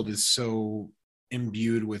world is so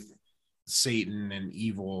imbued with Satan and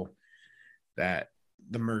evil that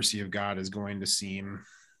the mercy of God is going to seem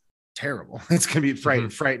terrible. It's going to be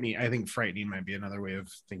frightening. I think frightening might be another way of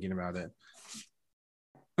thinking about it.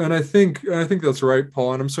 And I think that's right,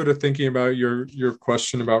 Paul. And I'm sort of thinking about your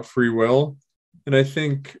question about free will. And I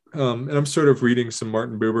think, and I'm sort of reading some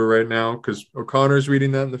Martin Buber right now because O'Connor's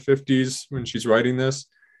reading that in the 50s when she's writing this.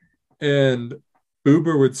 And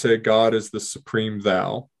Buber would say God is the supreme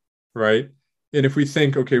thou, right? And if we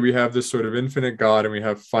think, okay, we have this sort of infinite God and we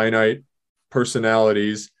have finite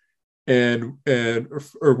personalities, or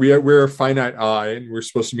we're a finite I, and we're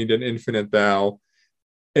supposed to meet an infinite thou.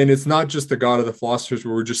 And it's not just the God of the philosophers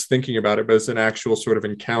where we're just thinking about it, but it's an actual sort of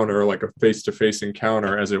encounter, like a face-to-face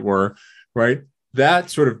encounter, as it were, right? That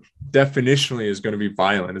sort of definitionally is going to be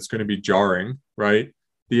violent. It's going to be jarring, right?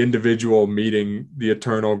 The individual meeting the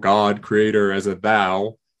eternal God creator as a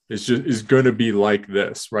thou is going to be like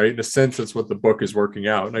this, right? In a sense, that's what the book is working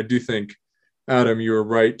out. And I do think, Adam, you were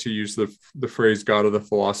right to use the phrase God of the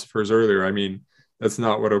philosophers earlier. I mean, that's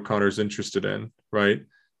not what O'Connor's interested in, right?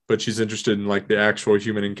 But she's interested in like the actual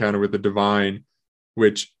human encounter with the divine,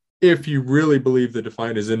 which if you really believe the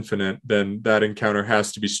divine is infinite, then that encounter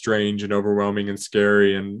has to be strange and overwhelming and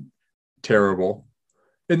scary and terrible.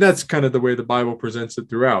 And that's kind of the way the Bible presents it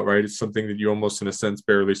throughout, right? It's something that you almost in a sense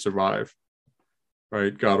barely survive,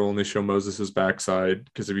 right? God will only show Moses his backside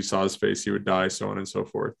because if he saw his face, he would die, so on and so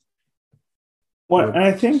forth. Well, and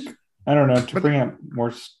I think, I don't know, to bring up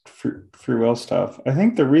more free will stuff, I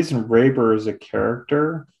think the reason Raber is a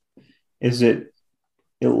character is it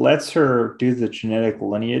lets her do the genetic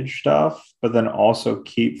lineage stuff, but then also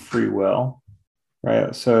keep free will,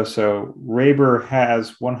 right? So Raber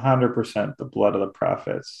has 100% the blood of the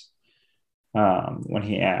prophets when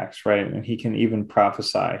he acts, right? And he can even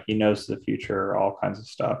prophesy. He knows the future, all kinds of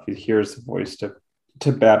stuff. He hears the voice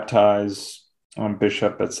to baptize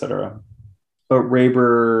bishop, etc. But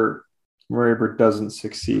Raber doesn't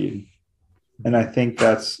succeed, and I think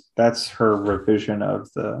that's her revision of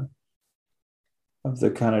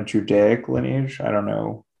the kind of Judaic lineage. I don't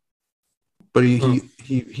know, but he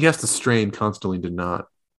has to strain constantly to not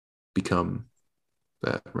become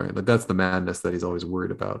that, right? Like that's the madness that he's always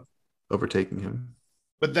worried about overtaking him.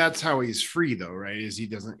 But that's how he's free, though, right? Is he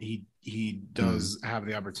does have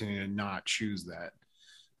the opportunity to not choose that,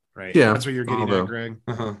 right? Yeah, that's what you're getting at, Greg.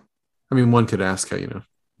 I mean, one could ask how,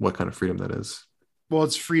 what kind of freedom that is. Well,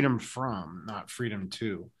 it's freedom from, not freedom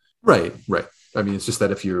to. Right. I mean, it's just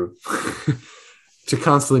that if you're to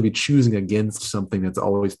constantly be choosing against something that's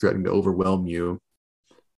always threatening to overwhelm you.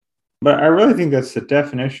 But I really think that's the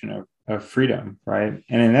definition of freedom, right?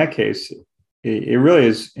 And in that case, it really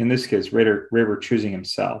is, in this case, Raber choosing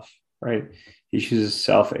himself, right? He chooses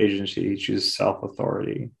self-agency, he chooses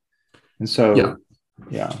self-authority. And so,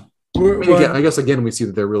 yeah. I guess again we see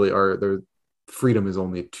that there freedom is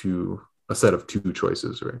only a set of two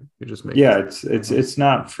choices, right? You just make it's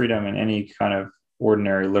not freedom in any kind of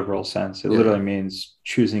ordinary liberal sense. It literally means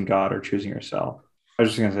choosing God or choosing yourself. I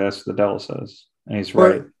was just going to say that's what the devil says, and he's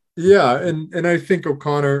right. Yeah, and I think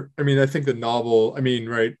O'Connor. I mean, I think the novel. I mean,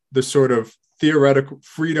 right, the sort of theoretical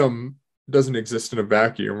freedom doesn't exist in a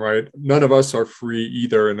vacuum, right? None of us are free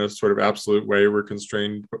either in a sort of absolute way. We're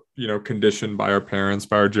constrained, conditioned by our parents,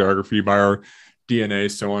 by our geography, by our DNA,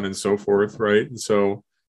 so on and so forth, right? And so,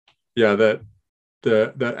 yeah,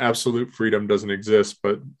 that absolute freedom doesn't exist,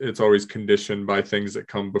 but it's always conditioned by things that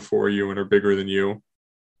come before you and are bigger than you.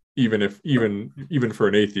 Even for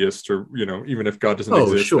an atheist, or even if God doesn't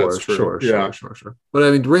exist, sure. But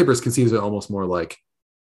I mean, Raber conceives it almost more like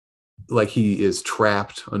he is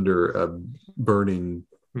trapped under a burning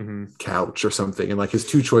couch or something, and like his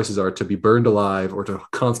two choices are to be burned alive or to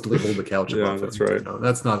constantly hold the couch above him. That's right.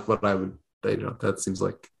 That's not what I would. That seems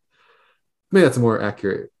like maybe that's a more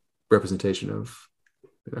accurate representation of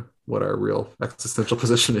what our real existential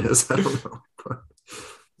position is. I don't know.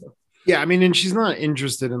 Yeah, I mean, and she's not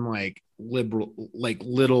interested in like liberal, like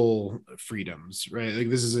little freedoms, right? Like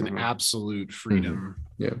this is an absolute freedom.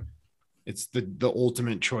 Yeah, it's the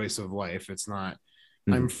ultimate choice of life. It's not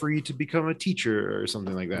I'm free to become a teacher or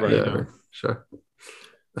something like that. Right. You know? Sure.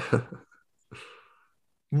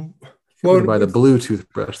 Well, I'm gonna buy the blue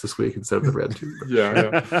toothbrush this week instead of the red toothbrush.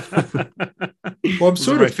 yeah. Well, I'm Those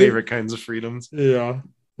sort are of my favorite kinds of freedoms. Yeah.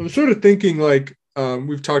 I'm sort of thinking like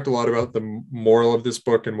we've talked a lot about the moral of this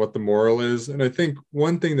book and what the moral is. And I think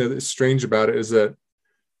one thing that is strange about it is that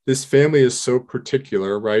this family is so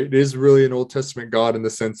particular, right? It is really an Old Testament God in the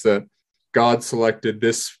sense that God selected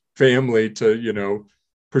this family to, you know,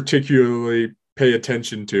 particularly pay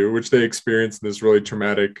attention to, which they experience in this really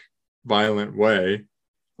traumatic, violent way.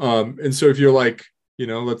 And so if you're like, you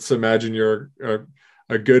know, let's imagine you're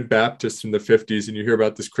a good Baptist in the 50s and you hear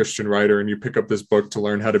about this Christian writer and you pick up this book to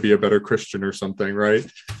learn how to be a better Christian or something, right?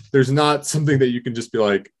 There's not something that you can just be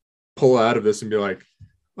like, pull out of this and be like,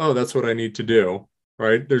 oh, that's what I need to do,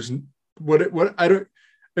 right? There's and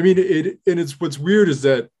it's what's weird is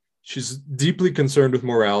that she's deeply concerned with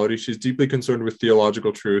morality. She's deeply concerned with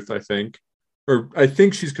theological truth, I think. Or I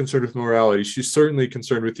think she's concerned with morality. She's certainly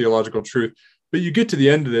concerned with theological truth. But you get to the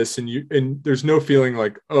end of this and there's no feeling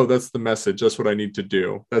like, oh, that's the message. That's what I need to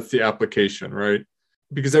do. That's the application, right?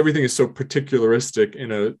 Because everything is so particularistic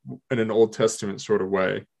in an Old Testament sort of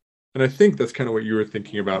way. And I think that's kind of what you were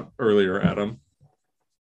thinking about earlier, Adam.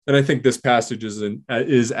 And I think this passage is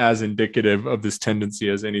as indicative of this tendency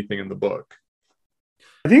as anything in the book.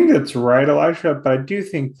 I think that's right, Elijah, but I do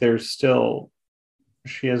think there's still,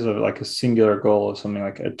 she has a singular goal of something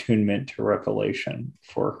like attunement to revelation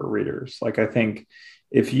for her readers. Like, I think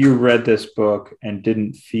if you read this book and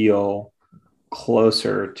didn't feel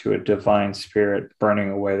closer to a divine spirit burning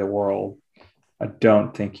away the world, I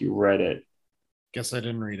don't think you read it. Guess I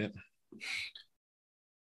didn't read it.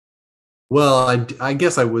 Well, I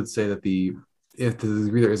guess I would say that if the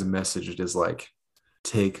reader is a message, it is like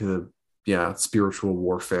take the spiritual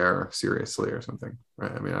warfare seriously or something,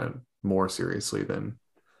 right? I mean, more seriously than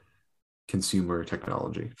consumer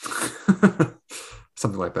technology,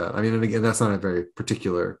 something like that. I mean, and again, that's not a very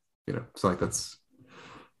particular, it's like that's.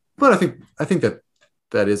 But I think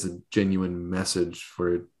that is a genuine message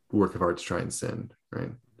for a work of art to try and send,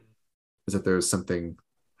 right? Is that there's something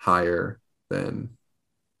higher than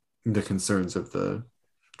the concerns of the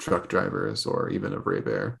truck drivers or even of Ray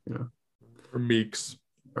Bear, or Meeks.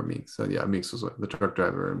 So yeah, Meeks was the truck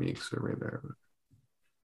driver, or Meeks, or Ray Bear.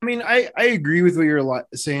 I mean, I agree with what you're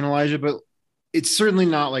saying, Elijah, but it's certainly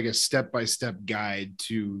not like a step-by-step guide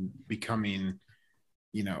to becoming,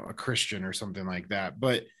 a Christian or something like that.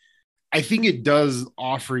 But I think it does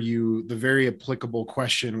offer you the very applicable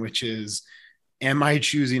question, which is, am I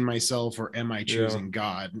choosing myself or am I choosing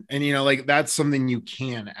God? And, that's something you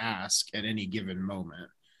can ask at any given moment,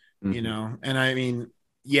 Mm-hmm. And I mean,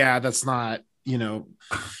 yeah, that's not,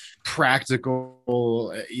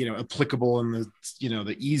 practical, applicable in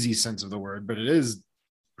the easy sense of the word, but it's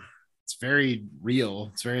very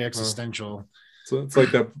real. It's very existential. So it's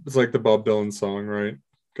like the Bob Dylan song, right?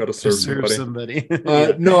 Got to serve somebody.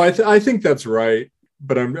 Yeah. No, I think that's right.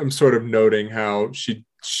 But I'm sort of noting how she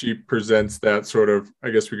presents that sort of,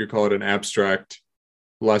 I guess we could call it an abstract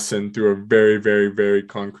lesson through a very, very, very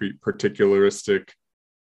concrete, particularistic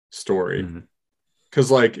story.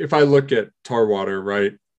 Because if I look at Tarwater,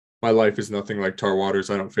 right, my life is nothing like Tarwater's.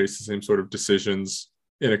 I don't face the same sort of decisions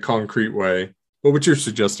in a concrete way. But what you're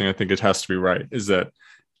suggesting, I think it has to be right, is that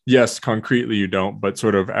yes, concretely you don't, but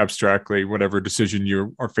sort of abstractly, whatever decision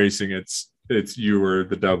you are facing, it's you or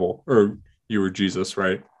the devil, or you or Jesus,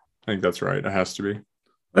 right? I think that's right. It has to be.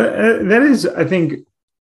 That is, I think,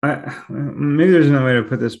 maybe there's no way to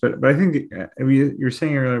put this, but I think you're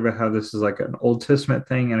saying earlier about how this is like an Old Testament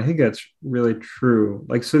thing, and I think that's really true.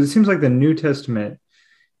 So it seems like the New Testament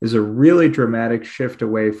is a really dramatic shift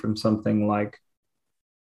away from something like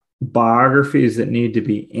biographies that need to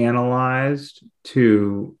be analyzed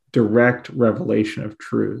to direct revelation of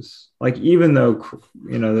truths. Even though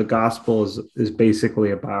the gospel is basically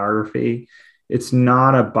a biography, it's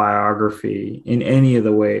not a biography in any of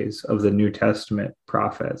the ways of the New Testament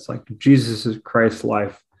prophets. Jesus Christ's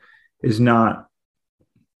life is not.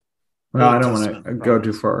 Well, I don't want to go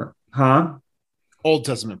too far, huh? Old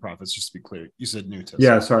Testament prophets, just to be clear. You said New Testament.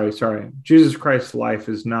 Yeah, sorry. Jesus Christ's life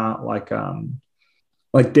is not like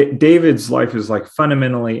David's life is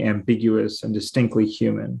fundamentally ambiguous and distinctly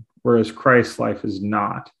human, whereas Christ's life is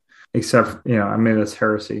not, except, that's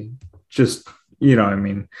heresy. Just,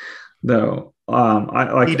 though,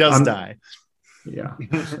 he does die. Yeah.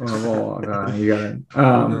 Well, you got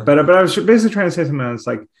it. But I was basically trying to say something else,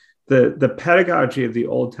 the pedagogy of the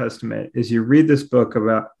Old Testament is you read this book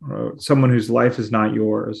about someone whose life is not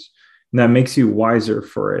yours, and that makes you wiser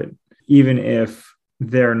for it, even if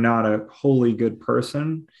they're not a wholly good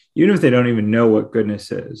person. even if they don't even know what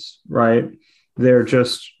goodness is, right? They're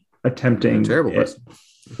just attempting Terrible person.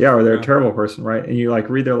 Yeah, or they're Yeah. a terrible person, right? And you like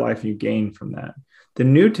read their life and you gain from that. The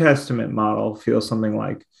New Testament model feels something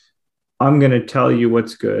like, I'm going to tell you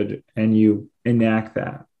what's good and you enact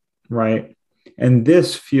that, right? And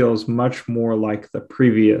this feels much more like the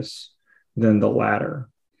previous than the latter.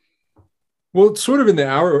 Well, it's sort of in the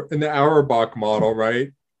Auerbach model,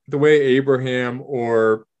 right? The way Abraham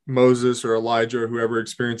or Moses or Elijah or whoever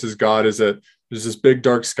experiences God is that there's this big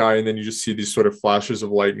dark sky, and then you just see these sort of flashes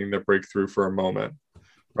of lightning that break through for a moment,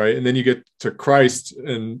 right? And then you get to Christ,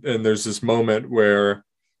 and there's this moment where,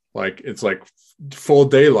 like, it's like full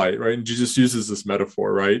daylight, right? And Jesus uses this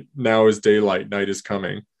metaphor, right? Now is daylight, night is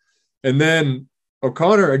coming, and then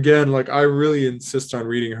O'Connor again, like I really insist on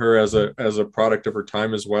reading her as a product of her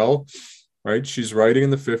time as well. Right, she's writing in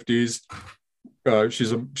the 50s.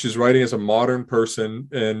 She's writing as a modern person,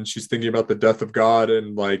 and she's thinking about the death of God.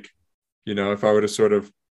 And like, you know, if I were to sort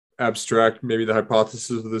of abstract maybe the hypothesis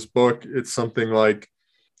of this book, it's something like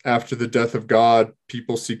after the death of God,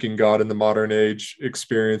 people seeking God in the modern age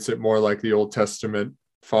experience it more like the Old Testament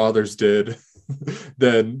fathers did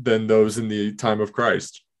than those in the time of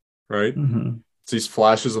Christ. Right. Mm-hmm. It's these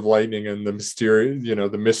flashes of lightning, and the mystery, you know,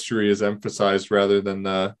 the mystery is emphasized rather than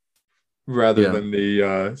the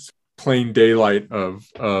plain daylight of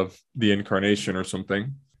the incarnation or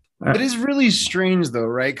something. It is really strange though,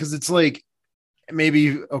 right? Because it's like,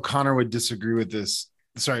 maybe O'Connor would disagree with this.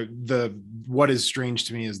 Sorry, what is strange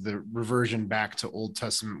to me is the reversion back to Old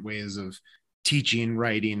Testament ways of teaching,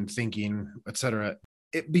 writing, thinking, etc.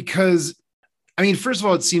 Because, I mean, first of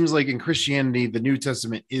all, it seems like in Christianity, the New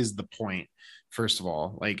Testament is the point. First of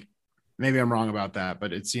all, like, maybe I'm wrong about that,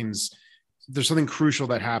 but it seems there's something crucial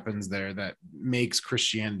that happens there that makes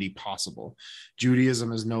Christianity possible.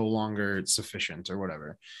 Judaism is no longer sufficient or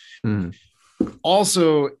whatever. Mm.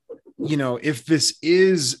 Also, you know, if this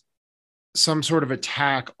is some sort of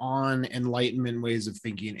attack on Enlightenment ways of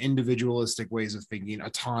thinking, individualistic ways of thinking,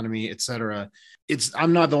 autonomy, etc.,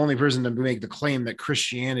 I'm not the only person to make the claim that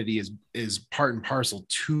Christianity is part and parcel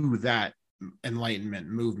to that Enlightenment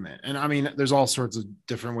movement. And I mean, there's all sorts of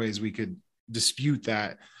different ways we could dispute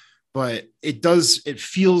that, but it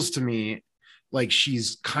feels to me like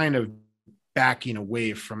she's kind of backing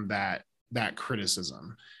away from that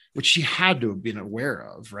criticism, which she had to have been aware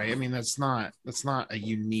of, right? I mean, that's not a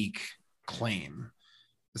unique claim.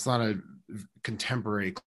 It's not a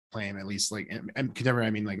contemporary claim, at least like, and contemporary,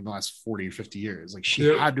 I mean like in the last 40 or 50 years. Like she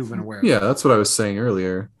had to have been aware of Yeah, it. that's what I was saying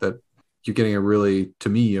earlier, that you're getting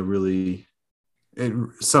it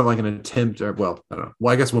sounds like an attempt, or well, I don't know.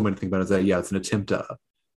 Well, I guess one way to think about it is that, yeah, it's an attempt to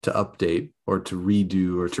update or to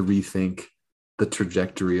redo or to rethink the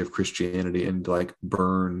trajectory of Christianity and like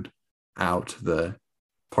burn out the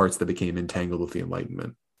parts that became entangled with the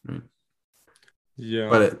Enlightenment. Right? Yeah.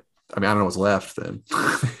 But I don't know what's left then.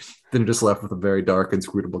 Then you're just left with a very dark,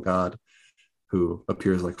 inscrutable God who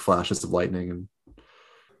appears like flashes of lightning. And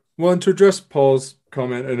well, and to address Paul's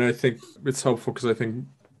comment, and I think it's helpful because I think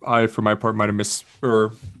I, for my part, might have missed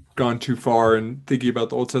or gone too far in thinking about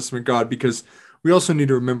the Old Testament God, because we also need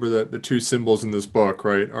to remember that the two symbols in this book,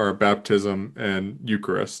 right, are baptism and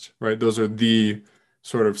Eucharist, right? Those are the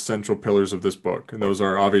sort of central pillars of this book. And those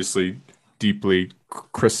are obviously deeply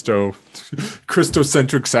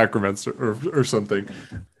Christocentric sacraments or something.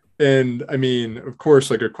 And I mean, of course,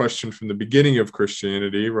 like a question from the beginning of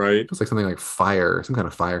Christianity, right? it's like something like fire. Some kind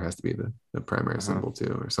of fire has to be the primary symbol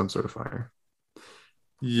too, or some sort of fire.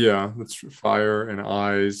 Yeah, that's fire and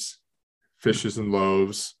eyes, fishes and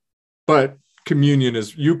loaves. But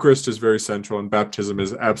Eucharist is very central, and baptism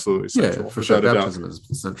is absolutely central. Yeah, for sure. Baptism is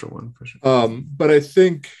the central one for sure. But I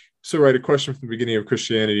think so. Right, a question from the beginning of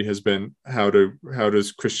Christianity has been how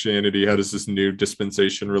does this new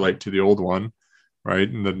dispensation relate to the old one, right?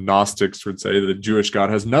 And the Gnostics would say that the Jewish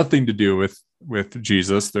God has nothing to do with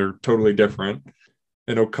Jesus; they're totally different.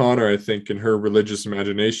 And O'Connor, I think, in her religious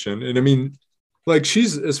imagination, and I mean, like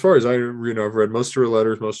she's, as far as I've read most of her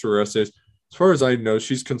letters, most of her essays. As far as I know,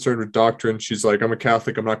 she's concerned with doctrine. She's like, I'm a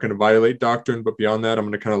Catholic. I'm not going to violate doctrine, but beyond that, I'm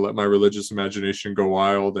going to kind of let my religious imagination go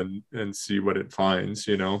wild and see what it finds,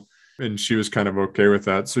 you know. And she was kind of okay with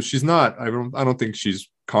that. So she's not. I don't think she's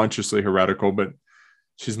consciously heretical, but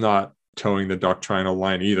she's not towing the doctrinal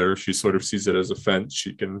line either. She sort of sees it as a fence.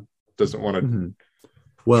 She doesn't want to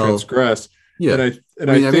transgress. Yeah, and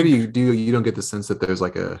I think maybe you don't get the sense that there's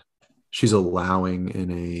like she's allowing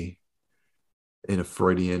in a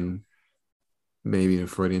Freudian. Maybe in a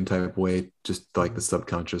Freudian type way, just like the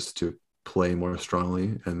subconscious to play more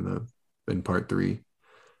strongly in part 3,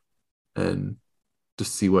 and to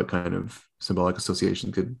see what kind of symbolic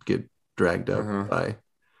association could get dragged up by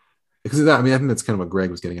because I mean, I think that's kind of what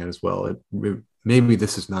Greg was getting at as well. Maybe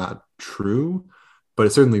this is not true, but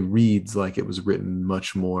it certainly reads like it was written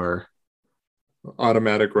much more,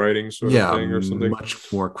 automatic writing sort of thing or something.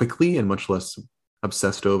 much more quickly and much less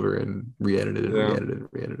obsessed over and re-edited and Yeah. re-edited and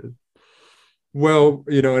re-edited. Well,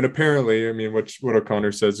 and apparently, I mean, what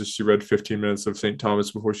O'Connor says is she read 15 minutes of St.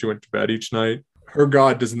 Thomas before she went to bed each night. Her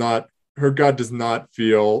God does not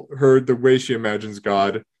feel the way she imagines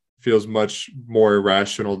God feels much more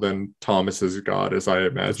irrational than Thomas's God, as I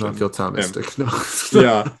imagine. Does not feel Thomistic. No.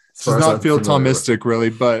 Yeah, As far does as not I'm feel familiar with. Thomistic really,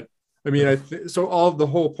 but I mean, so the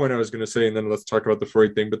whole point I was going to say, and then let's talk about the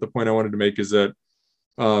Freud thing. But the point I wanted to make is that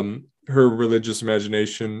her religious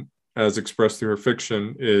imagination, as expressed through her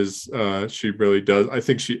fiction, is she really does. I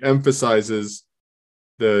think she emphasizes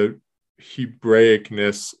the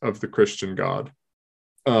Hebraicness of the Christian God,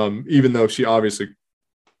 even though she obviously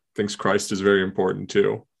thinks Christ is very important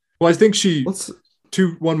too. Well, I think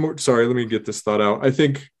sorry, let me get this thought out. I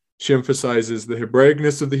think she emphasizes the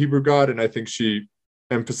Hebraicness of the Hebrew God, and I think she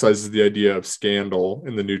emphasizes the idea of scandal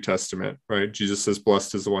in the New Testament, right? Jesus says,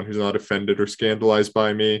 blessed is the one who's not offended or scandalized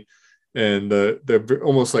by me. And the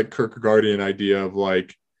almost like Kierkegaardian idea of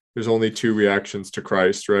like, there's only two reactions to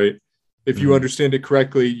Christ, right? If you understand it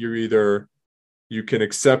correctly, you can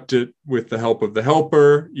accept it with the help of the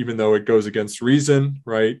helper, even though it goes against reason,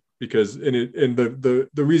 right? Because the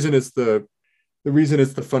reason it's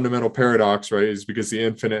the fundamental paradox, right, is because the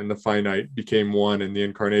infinite and the finite became one in the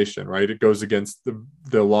incarnation, right? It goes against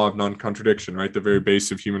the law of non-contradiction, right? The very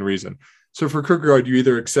base of human reason. So for Kierkegaard, you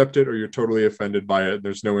either accept it or you're totally offended by it.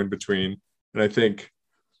 There's no in between. And I think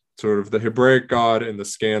sort of the Hebraic God and the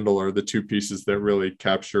scandal are the two pieces that really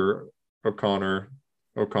capture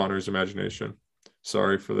O'Connor's imagination.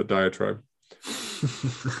 Sorry for the diatribe.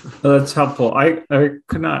 Well, that's helpful. I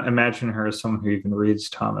could not imagine her as someone who even reads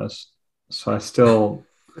Thomas. So I still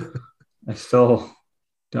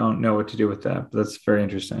don't know what to do with that, but that's very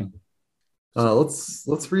interesting.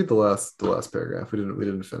 Let's read the last paragraph. We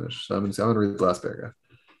didn't finish. So I'm going to read the last paragraph.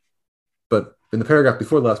 But in the paragraph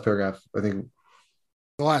before the last paragraph, I think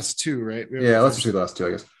The last two, right? let's just read the last two,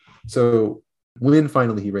 I guess. So when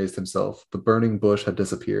finally he raised himself, the burning bush had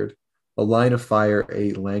disappeared. A line of fire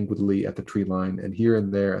ate languidly at the tree line, and here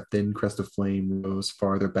and there a thin crest of flame rose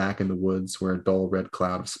farther back in the woods where a dull red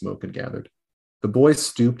cloud of smoke had gathered. The boy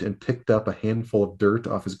stooped and picked up a handful of dirt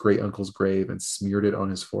off his great uncle's grave and smeared it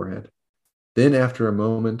on his forehead. Then, after a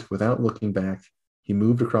moment, without looking back, he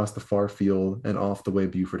moved across the far field and off the way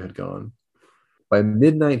Buford had gone. By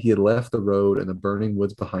midnight, he had left the road and the burning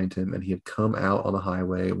woods behind him, and he had come out on the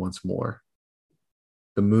highway once more.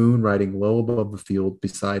 The moon, riding low above the field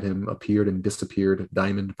beside him, appeared and disappeared,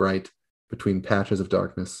 diamond bright, between patches of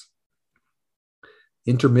darkness.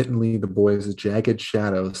 Intermittently, the boy's jagged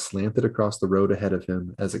shadow slanted across the road ahead of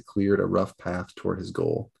him as it cleared a rough path toward his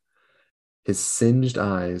goal. His singed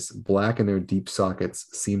eyes, black in their deep sockets,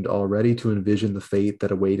 seemed already to envision the fate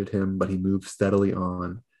that awaited him, but he moved steadily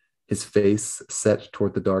on, his face set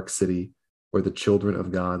toward the dark city where the children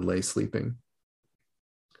of God lay sleeping.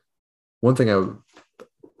 One thing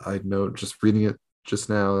I'd note just reading it just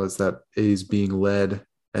now is that he's being led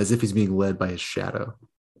as if he's being led by his shadow.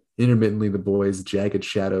 Intermittently, the boy's jagged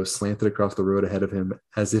shadow slanted across the road ahead of him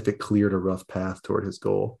as if it cleared a rough path toward his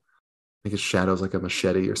goal. I think his shadow's like a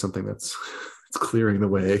machete or something that's it's clearing the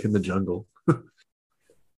way in the jungle.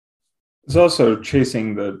 It's also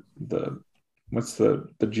chasing the what's the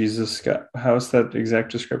Jesus guy? How's that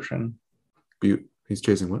exact description? He's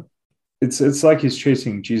chasing what? It's like he's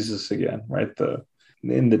chasing Jesus again, right?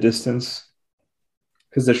 In the distance,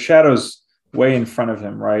 because the shadow's way in front of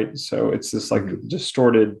him, right? So it's this like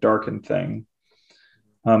distorted, darkened thing.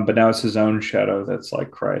 But now it's his own shadow that's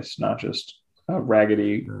like Christ, not just a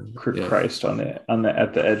raggedy Christ on the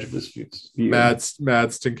at the edge of his view. Mad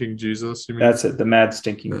stinking Jesus. You mean? That's it. The mad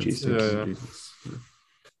stinking Jesus. Yeah.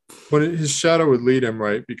 But his shadow would lead him,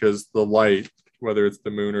 right? Because the light, whether it's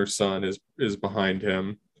the moon or sun, is behind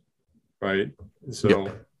him, right?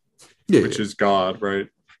 So, which is God, right?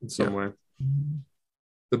 In some way.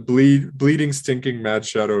 The bleeding, stinking, mad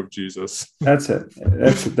shadow of Jesus. That's it.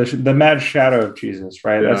 That's it. The mad shadow of Jesus,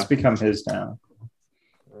 right? Yeah. That's become his now.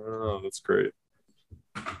 Oh, that's great.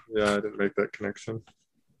 Yeah, I didn't make that connection.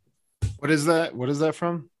 What is that? What is that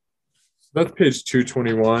from? That's page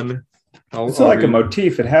 221. It's like a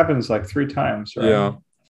motif. It happens like 3 times, right? Yeah.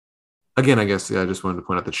 Again, I guess I just wanted to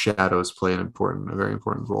point out that shadows play a very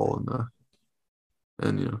important role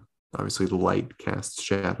and obviously the light casts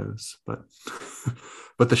shadows, but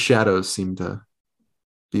but the shadows seem to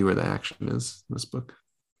be where the action is in this book.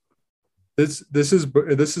 This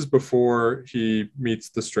is before he meets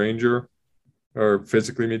the stranger. or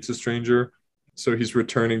physically meets a stranger. So he's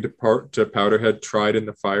returning to Powderhead, tried in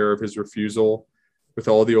the fire of his refusal, with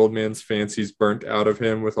all the old man's fancies burnt out of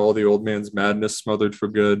him, with all the old man's madness smothered for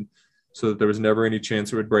good, so that there was never any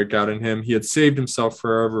chance it would break out in him. He had saved himself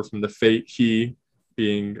forever from the fate he,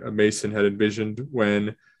 being a Mason, had envisioned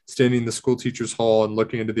when, standing in the school teacher's hall and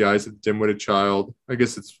looking into the eyes of the dim-witted child, I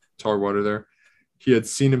guess it's Tarwater there, he had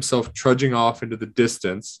seen himself trudging off into the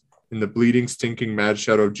distance in the bleeding, stinking, mad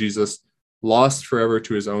shadow of Jesus, lost forever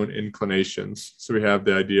to his own inclinations. So we have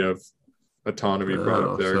the idea of autonomy brought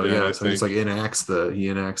up there so again. yeah, I so think it's like he enacts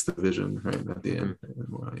the vision right at the end.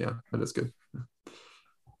 Well, yeah, that is good.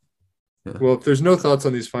 Yeah. Well, if there's no thoughts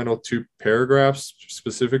on these final two paragraphs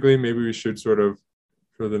specifically, maybe we should sort of,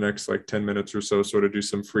 for the next like 10 minutes or so, sort of do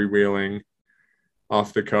some freewheeling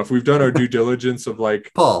off the cuff. We've done our due diligence of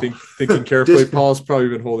like Paul, thinking carefully. Paul's probably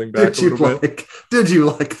been holding back a little bit. Did you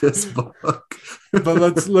like this book?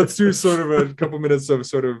 But let's do sort of a couple minutes of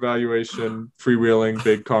sort of evaluation, freewheeling,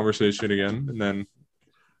 big conversation again, and then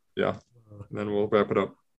then we'll wrap it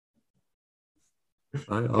up.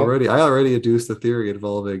 I already adduced a theory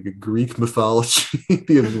involving Greek mythology,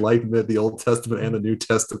 the Enlightenment, the Old Testament, and the New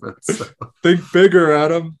Testament. So. Think bigger,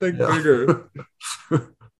 Adam. Think bigger.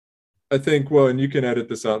 I think, well, and you can edit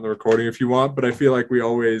this out in the recording if you want, but I feel like we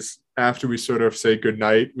always, after we sort of say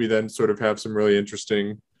goodnight, we then sort of have some really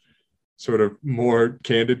interesting, sort of more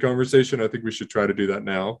candid conversation. I think we should try to do that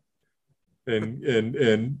now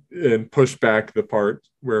and push back the part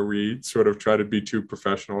where we sort of try to be too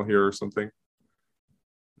professional here or something.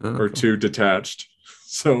 Okay. Or too detached.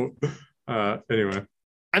 So anyway.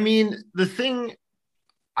 I mean, the thing,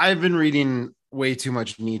 I've been reading way too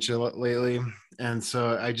much Nietzsche lately. And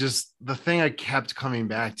so the thing I kept coming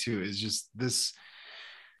back to is just this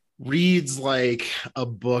reads like a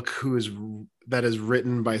book that is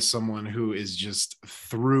written by someone who is just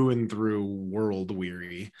through and through world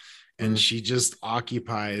weary. And she just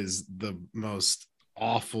occupies the most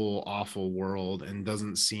awful, awful world and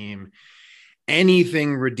doesn't seem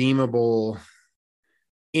anything redeemable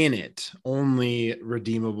in it. Only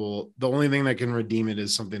redeemable. The only thing that can redeem it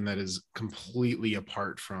is something that is completely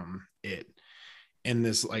apart from it in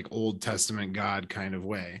this like Old Testament God kind of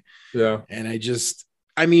way. Yeah. And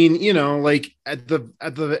I mean, you know, like at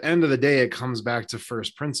the end of the day, it comes back to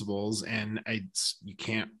first principles, and you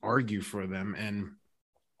can't argue for them.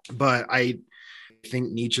 But I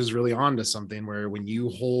think Nietzsche's really onto something where when you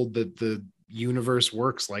hold that the universe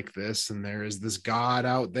works like this, and there is this God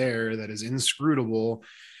out there that is inscrutable,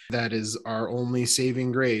 that is our only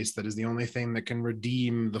saving grace, that is the only thing that can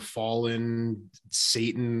redeem the fallen,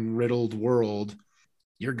 Satan riddled world,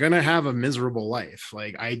 you're gonna have a miserable life.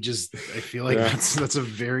 Like I feel like that's a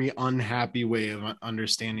very unhappy way of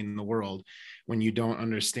understanding the world, when you don't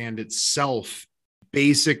understand itself,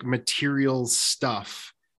 basic material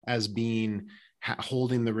stuff, as being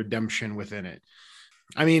holding the redemption within it.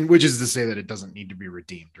 I mean, which is to say that it doesn't need to be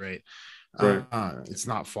redeemed, right? Right. It's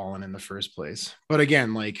not fallen in the first place. But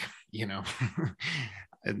again, like, you know,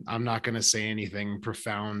 I'm not going to say anything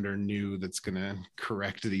profound or new that's going to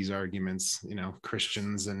correct these arguments. You know,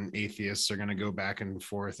 Christians and atheists are going to go back and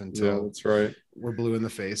forth until that's right. We're blue in the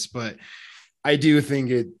face. But I do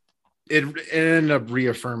think it ended up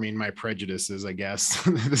reaffirming my prejudices, I guess.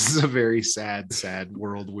 This is a very sad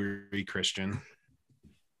world weary Christian.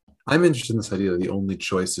 I'm interested in this idea that the only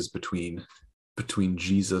choice is between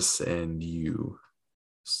Jesus and you,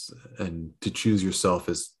 and to choose yourself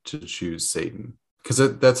is to choose Satan,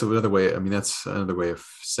 because that's another way. I mean, that's another way of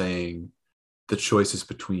saying the choice is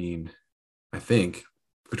between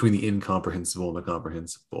the incomprehensible and the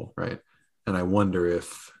comprehensible, right? And I wonder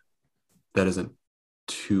if that isn't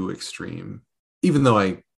too extreme, even though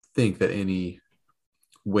I think that any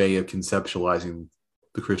way of conceptualizing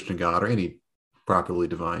the Christian God or any properly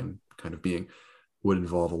divine kind of being would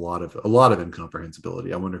involve a lot of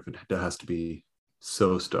incomprehensibility. I wonder if it has to be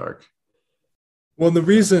so stark. Well, the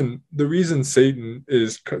reason Satan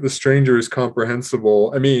is the stranger is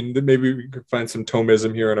comprehensible. I mean, maybe we could find some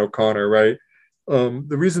Thomism here in O'Connor, right? The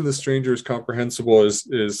reason the stranger is comprehensible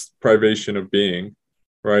is privation of being,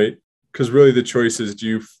 right? Because really the choice is,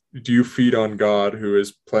 do you feed on God, who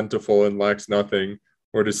is plentiful and lacks nothing,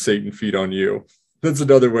 or does Satan feed on you? That's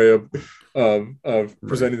another way of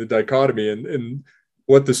presenting the dichotomy. And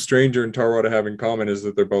what the stranger and Tarwater have in common is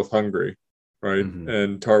that they're both hungry, right? Mm-hmm.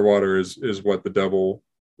 And Tarwater is what the devil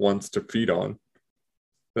wants to feed on.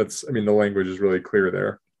 The language is really clear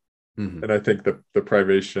there. Mm-hmm. And I think the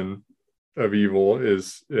privation of evil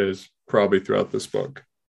is probably throughout this book.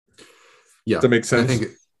 Yeah. Does that make sense? I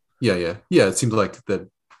think Yeah. It seems like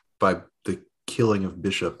that by the killing of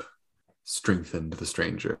Bishop strengthened the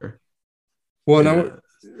stranger. Well, Yeah, now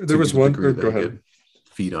there to was the one. degree Or that go he ahead. could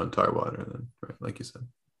feed on tar water, then, right, like you said.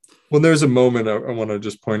 Well, there's a moment I want to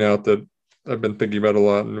just point out that I've been thinking about a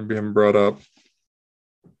lot and we haven't brought up.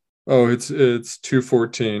 Oh, it's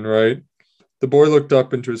 2:14, right? The boy looked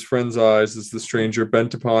up into his friend's eyes as the stranger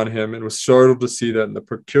bent upon him and was startled to see that in the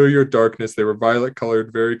peculiar darkness they were violet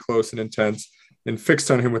colored, very close and intense, and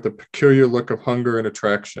fixed on him with a peculiar look of hunger and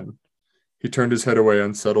attraction. He turned his head away,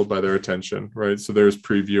 unsettled by their attention, right? So there's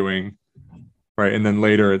previewing, right? And then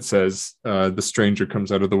later it says the stranger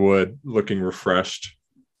comes out of the wood looking refreshed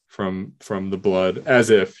from the blood,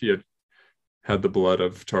 as if he had the blood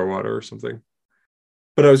of tar water or something.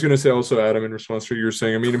 But I was going to say also, Adam, in response to what you were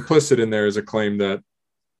saying, I mean, implicit in there is a claim that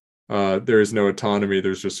there is no autonomy.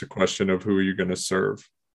 There's just a question of who are you going to serve,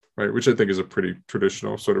 right? Which I think is a pretty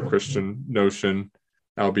traditional sort of Christian notion,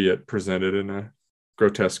 albeit presented in a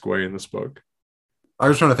grotesque way in this book. I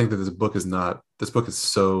was trying to think that this book is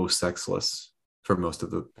so sexless for most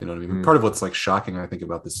of the, you know what I mean? Mm. Part of what's like shocking, I think,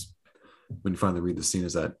 about this when you finally read the scene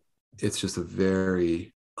is that it's just a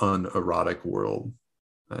very unerotic world.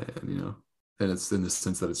 And, you know, and it's in the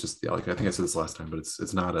sense that it's just, yeah, like I think I said this last time, but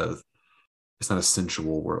it's not a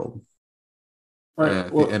sensual world.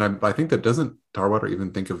 Right. I think that doesn't Tarwater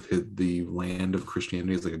even think of the land of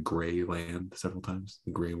Christianity as like a gray land several times,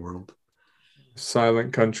 the gray world.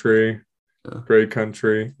 Silent country, Yeah. gray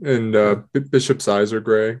country, and Bishop's eyes are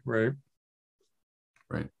gray, right?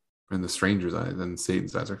 Right. And the stranger's eyes and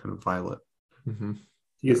Satan's eyes are kind of violet. Mm-hmm.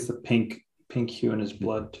 He gets the pink hue in his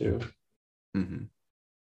blood too. Mm-hmm.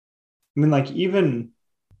 I mean, like even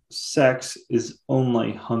sex is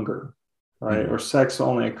only hunger, right? Mhm. Or sex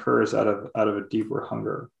only occurs out of a deeper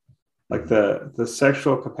hunger. Like the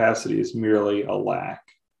sexual capacity is merely a lack,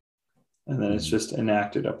 and then it's Mhm. just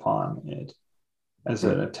enacted upon it as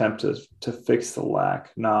an attempt to fix the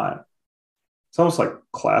lack. Not, it's almost like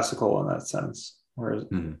classical in that sense, whereas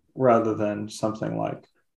rather than something like,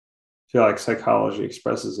 I feel like psychology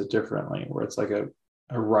expresses it differently, where it's like a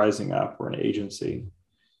rising up or an agency.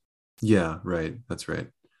 Yeah, right. That's right.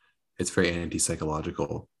 It's very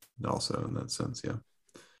anti-psychological also in that sense. Yeah.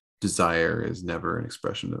 Desire is never an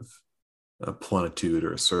expression of a plenitude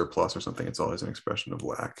or a surplus or something. It's always an expression of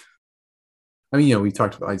lack. I mean, you know, we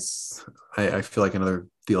talked about, I feel like another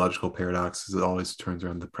theological paradox is it always turns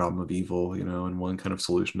around the problem of evil, you know, and one kind of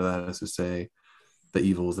solution to that is to say that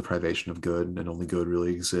evil is the privation of good and only good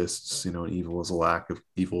really exists, you know, and evil is a lack of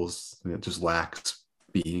evils, it just lacks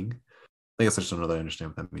being. I guess I just don't know that I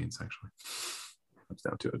understand what that means, actually. Comes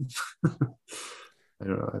down to it. I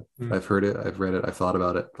don't know. I've heard it, I've read it, I've thought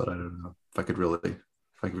about it, but I don't know if I could really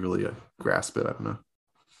grasp it. I don't know.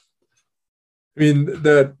 I mean,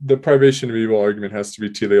 that the privation of evil argument has to be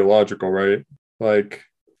teleological, right? Like,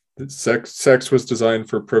 sex was designed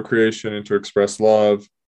for procreation and to express love,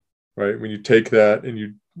 right? When you take that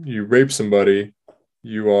and you rape somebody,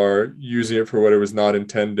 you are using it for what it was not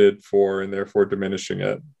intended for, and therefore diminishing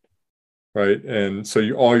it, right? And so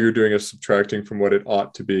all you're doing is subtracting from what it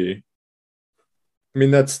ought to be. I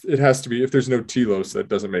mean, it has to be. If there's no telos, that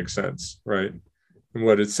doesn't make sense, right? And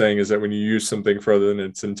what it's saying is that when you use something for other than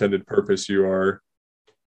its intended purpose, you are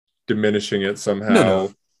diminishing it somehow.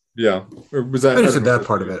 No. Yeah. Or was that? I understand that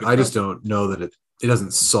part of it. I just don't know that it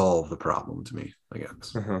doesn't solve the problem to me, I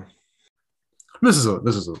guess. Uh-huh. This is a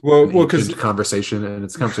ancient conversation, and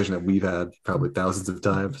it's a conversation that we've had probably thousands of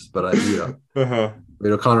times. But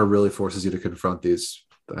O'Connor really forces you to confront these.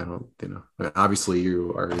 I don't, obviously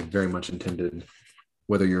you are very much intended,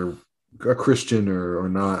 whether you're a Christian or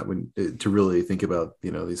not, to really think about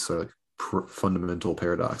these sort of fundamental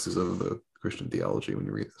paradoxes of the Christian theology when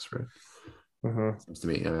you read this, right? Uh-huh. Seems to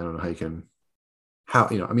me, and I don't know how you can,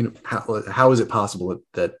 how is it possible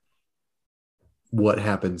that what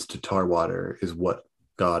happens to tar water is what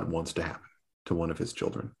God wants to happen to one of his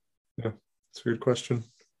children? Yeah, that's a good question.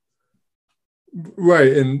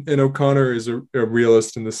 Right, and O'Connor is a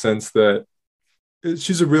realist in the sense that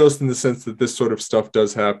she's a realist in the sense that this sort of stuff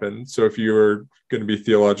does happen. So if you're going to be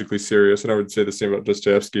theologically serious, and I would say the same about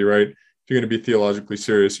Dostoevsky, right? If you're going to be theologically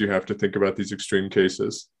serious, you have to think about these extreme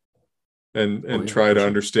cases and try to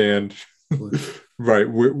understand, right,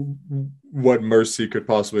 what mercy could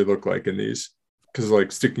possibly look like in these. Because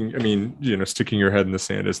like sticking your head in the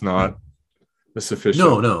sand is not a sufficient.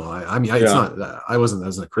 No. I mean, it's not. I wasn't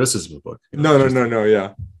as a criticism of the book. No.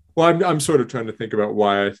 Yeah. Well, I'm sort of trying to think about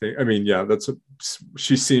why I think. I mean, yeah,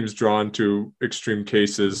 she seems drawn to extreme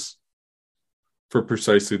cases for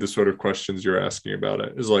precisely the sort of questions you're asking about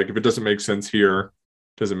it. Is like, if it doesn't make sense here,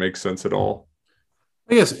 does it make sense at all?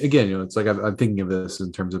 I guess again, it's like I'm thinking of this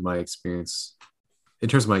in terms of my experience. In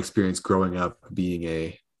terms of my experience growing up, being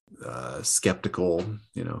a skeptical,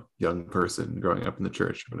 young person growing up in the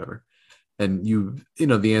church or whatever. And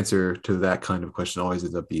the answer to that kind of question always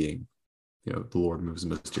ends up being, the Lord moves in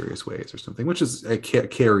mysterious ways or something, which is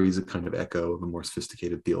carries a kind of echo of a more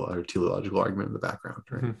sophisticated teleological argument in the background,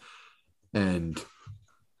 right? Mm-hmm. And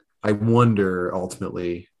I wonder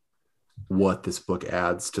ultimately what this book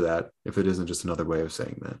adds to that, if it isn't just another way of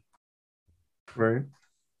saying that. Right.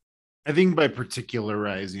 I think by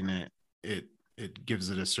particularizing it gives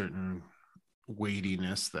it a certain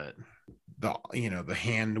weightiness that the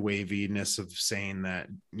hand waviness of saying that,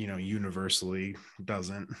 universally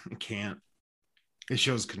can't. It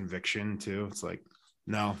shows conviction too. It's like,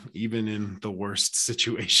 no, even in the worst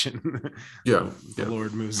situation, the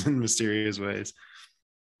Lord moves in mysterious ways.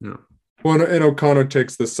 Yeah. Well, and O'Connor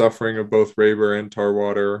takes the suffering of both Rayber and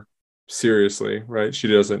Tarwater seriously, right? She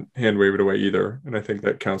doesn't hand wave it away either, and I think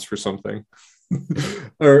that counts for something.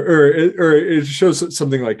 or it shows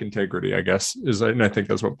something like integrity, I guess, and I think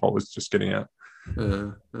that's what Paul was just getting at.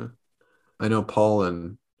 I know Paul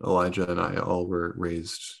and Elijah and I all were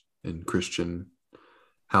raised in Christian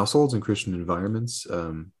households and Christian environments.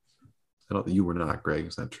 You were not, Greg.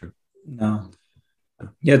 Is that true? No.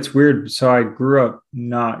 Yeah, it's weird. So I grew up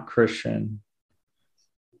not Christian.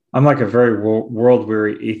 I'm like a very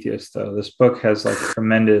world-weary atheist, though. This book has like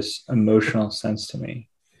tremendous emotional sense to me.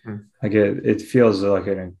 Like it feels like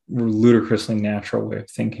a ludicrously natural way of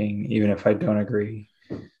thinking, even if I don't agree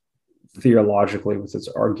theologically with its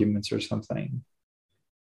arguments or something.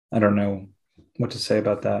 I don't know what to say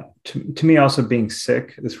about that. To me, also being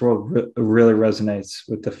sick, this world really resonates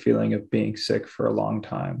with the feeling of being sick for a long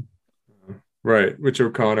time. Right, which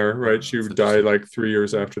O'Connor, right? She died like 3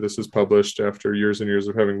 years after this was published, after years and years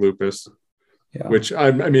of having lupus. Yeah. Which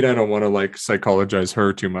I don't want to like psychologize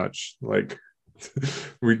her too much. Like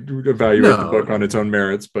we evaluate the book on its own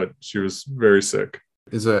merits, but she was very sick.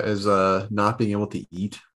 Is not being able to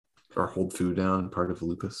eat or hold food down part of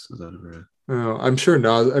lupus? Is that ever? Oh, I'm sure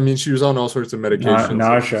not. I mean, she was on all sorts of medications.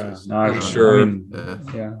 Nausea. I'm sure.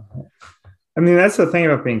 Yeah. I mean, that's the thing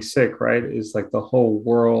about being sick, right? Is like the whole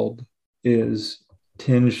world is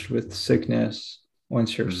tinged with sickness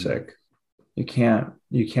once you're sick. You can't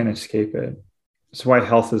escape it. That's why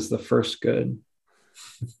health is the first good.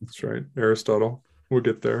 That's right. Aristotle. We'll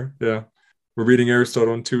get there. Yeah. We're reading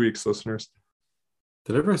Aristotle in 2 weeks, listeners.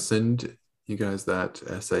 Did I ever send you guys that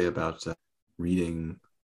essay about reading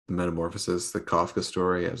the Metamorphosis, the Kafka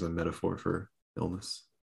story, as a metaphor for illness?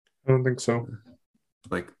 I don't think so.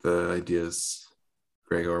 Like the idea is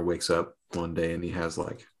Gregor wakes up one day and he has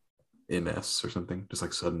like MS or something, just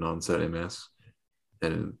like sudden onset MS,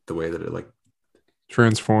 and the way that it like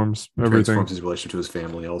transforms his relationship to his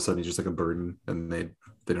family. All of a sudden he's just like a burden, and they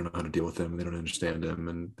don't know how to deal with him, they don't understand him,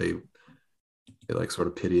 and they like sort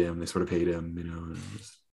of pity him, they sort of hate him, and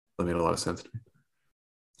that made a lot of sense to me.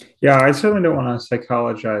 Yeah, I certainly don't want to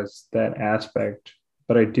psychologize that aspect,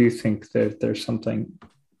 but I do think that there's something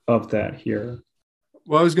of that here.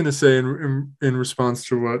 Well, I was going to say in response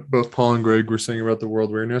to what both Paul and Greg were saying about the world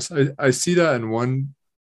awareness, I see that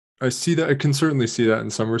I can certainly see that in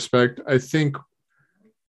some respect. I think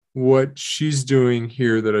what she's doing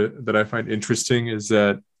here that I find interesting is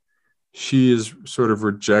that she is sort of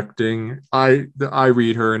rejecting. I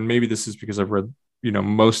read her, and maybe this is because I've read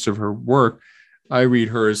most of her work. I read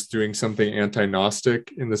her as doing something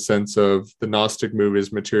anti-Gnostic, in the sense of the Gnostic move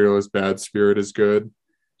is material is bad, spirit is good.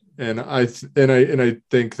 And I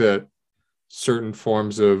think that certain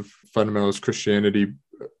forms of fundamentalist Christianity,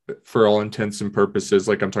 for all intents and purposes,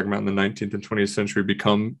 like I'm talking about in the 19th and 20th century,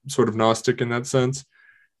 become sort of Gnostic in that sense.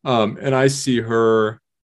 And I see her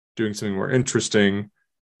doing something more interesting,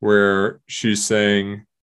 where she's saying,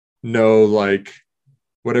 no, like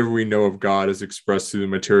whatever we know of God is expressed through the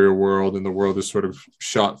material world, and the world is sort of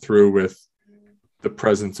shot through with the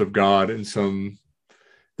presence of God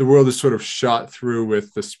the world is sort of shot through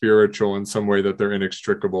with the spiritual in some way that they're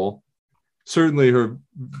inextricable. Certainly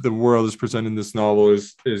the world is presented in this novel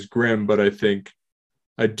is grim, but I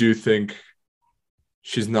do think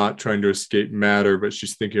she's not trying to escape matter, but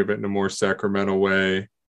she's thinking of it in a more sacramental way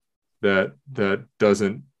that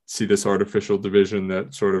doesn't see this artificial division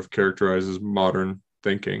that sort of characterizes modern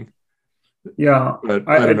thinking. Yeah. But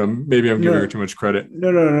I don't know, maybe I'm giving her too much credit.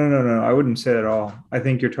 No. I wouldn't say that at all. I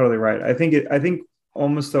think you're totally right. I think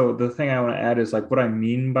almost, though, the thing I want to add is like what I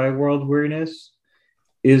mean by world weariness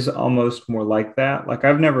is almost more like that. Like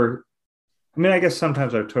I guess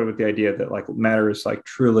sometimes I've toyed with the idea that like matter is like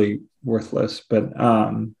truly worthless, but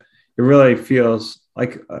it really feels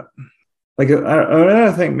like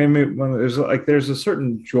I think maybe when there's a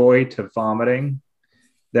certain joy to vomiting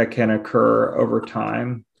that can occur over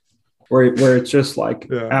time. where it's just like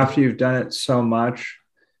Yeah. after you've done it so much,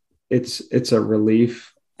 it's a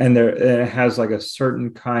relief, and it has like a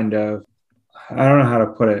certain kind of, I don't know how to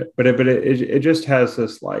put it, but it just has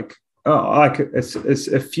this like, oh, like it's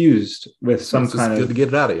effused with some It's just kind good of, to get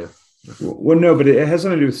it out of you. well, no, but it has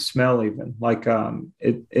something to do with smell even. Like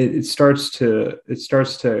it starts to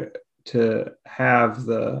have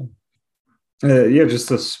the just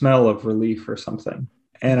the smell of relief or something.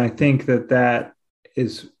 And I think that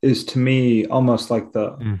is to me almost like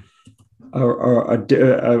the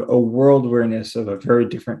a world awareness of a very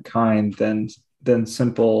different kind than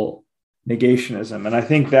simple negationism. And I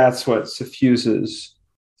think that's what suffuses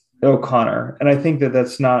O'Connor. And I think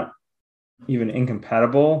that's not even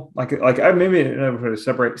incompatible. Like I maybe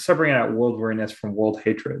separating out world weariness from world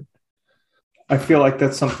hatred. I feel like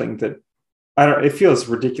that's something that it feels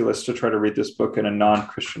ridiculous to try to read this book in a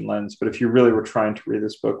non-Christian lens, but if you really were trying to read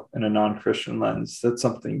this book in a non-Christian lens, that's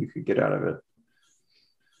something you could get out of it.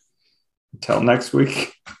 Until next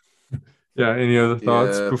week. Yeah. Any other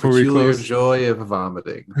thoughts before we peculiar close? joy of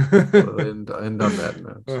vomiting. and on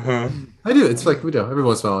that note, I do. It's like we do every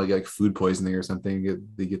once in a while, you get like food poisoning or something. You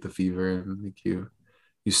get the fever and like you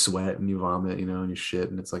sweat and you vomit, and you shit,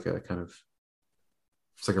 and it's like a kind of,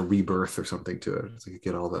 it's like a rebirth or something to it. It's like you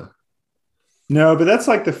get all the. No, but that's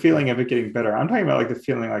like the feeling of it getting better. I'm talking about like the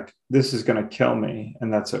feeling like this is going to kill me,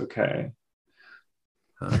 and that's okay.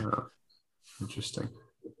 Interesting.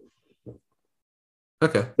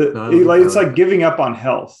 Okay. It's like giving up on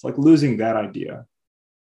health, like losing that idea.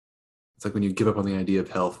 It's like when you give up on the idea of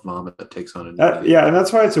health, vomit that takes on yeah, and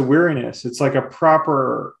that's why it's a weariness. It's like a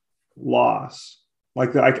proper loss.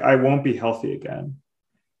 Like I won't be healthy again.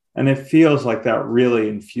 And it feels like that really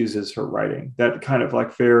infuses her writing. That kind of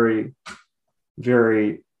like very,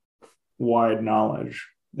 very wide knowledge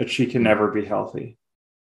that she can never be healthy.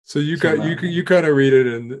 So you kind of read it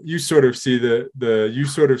and you sort of see a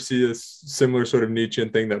similar sort of Nietzschean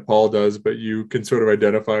thing that Paul does, but you can sort of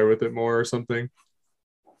identify with it more or something.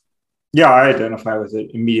 Yeah, I identify with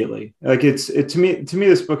it immediately. Like to me,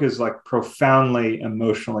 this book is like profoundly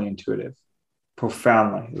emotionally intuitive.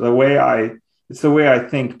 Profoundly. It's the way I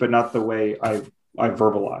think, but not the way I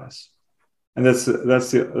verbalize. And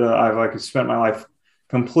I've like spent my life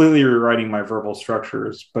completely rewriting my verbal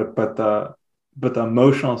structures, but the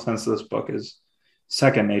emotional sense of this book is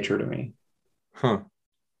second nature to me. Huh.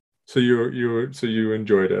 So you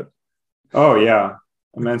enjoyed it? Oh yeah,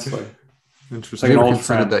 immensely. Interesting. Have you ever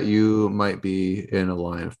considered that you might be in a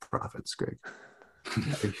line of prophets, Greg?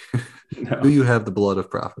 No. Do you have the blood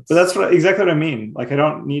of prophets? But that's exactly what I mean. Like I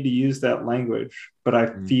don't need to use that language, but I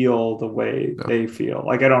feel the way they feel.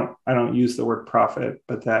 Like I don't use the word prophet,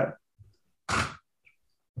 but that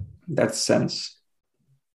sense.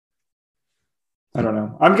 I don't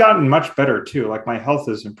know. I've gotten much better too. Like my health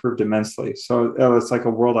has improved immensely. So it's like a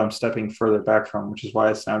world I'm stepping further back from, which is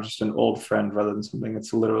why it's now just an old friend rather than something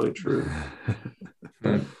that's literally true.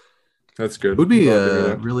 That's good. It would be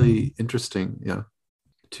really interesting,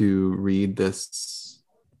 to read this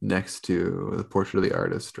next to The Portrait of the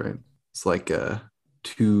Artist, right? It's like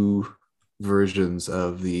two versions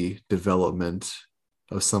of the development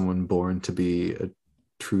of someone born to be a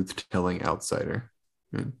truth-telling outsider,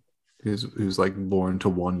 right? Who's like born to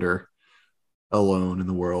wander alone in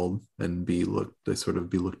the world and be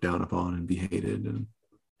looked down upon and be hated and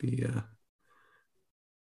be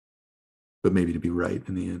but maybe to be right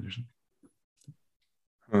in the end or something.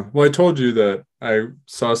 Well, I told you that I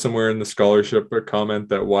saw somewhere in the scholarship a comment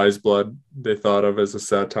that Wise Blood they thought of as a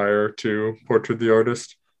satire to Portrait of the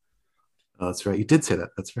Artist. Oh, that's right. You did say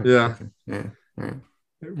that. That's right. Yeah. Okay. Yeah. All right.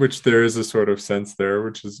 Which there is a sort of sense there,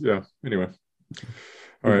 which is anyway.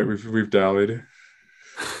 All right, we've dallied.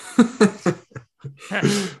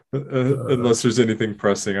 Unless there's anything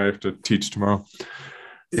pressing, I have to teach tomorrow.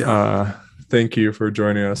 Yeah. Thank you for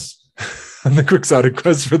joining us on the Quixotic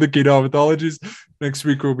Quest for the Key to All Mythologies. Next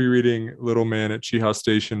week we'll be reading Little Man at Cheehaw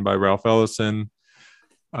Station by Ralph Ellison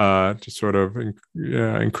to sort of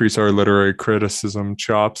increase our literary criticism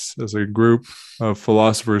chops as a group of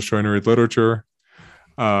philosophers trying to read literature.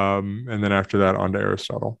 And then after that, on to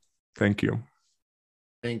Aristotle. Thank you.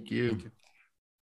 Thank you.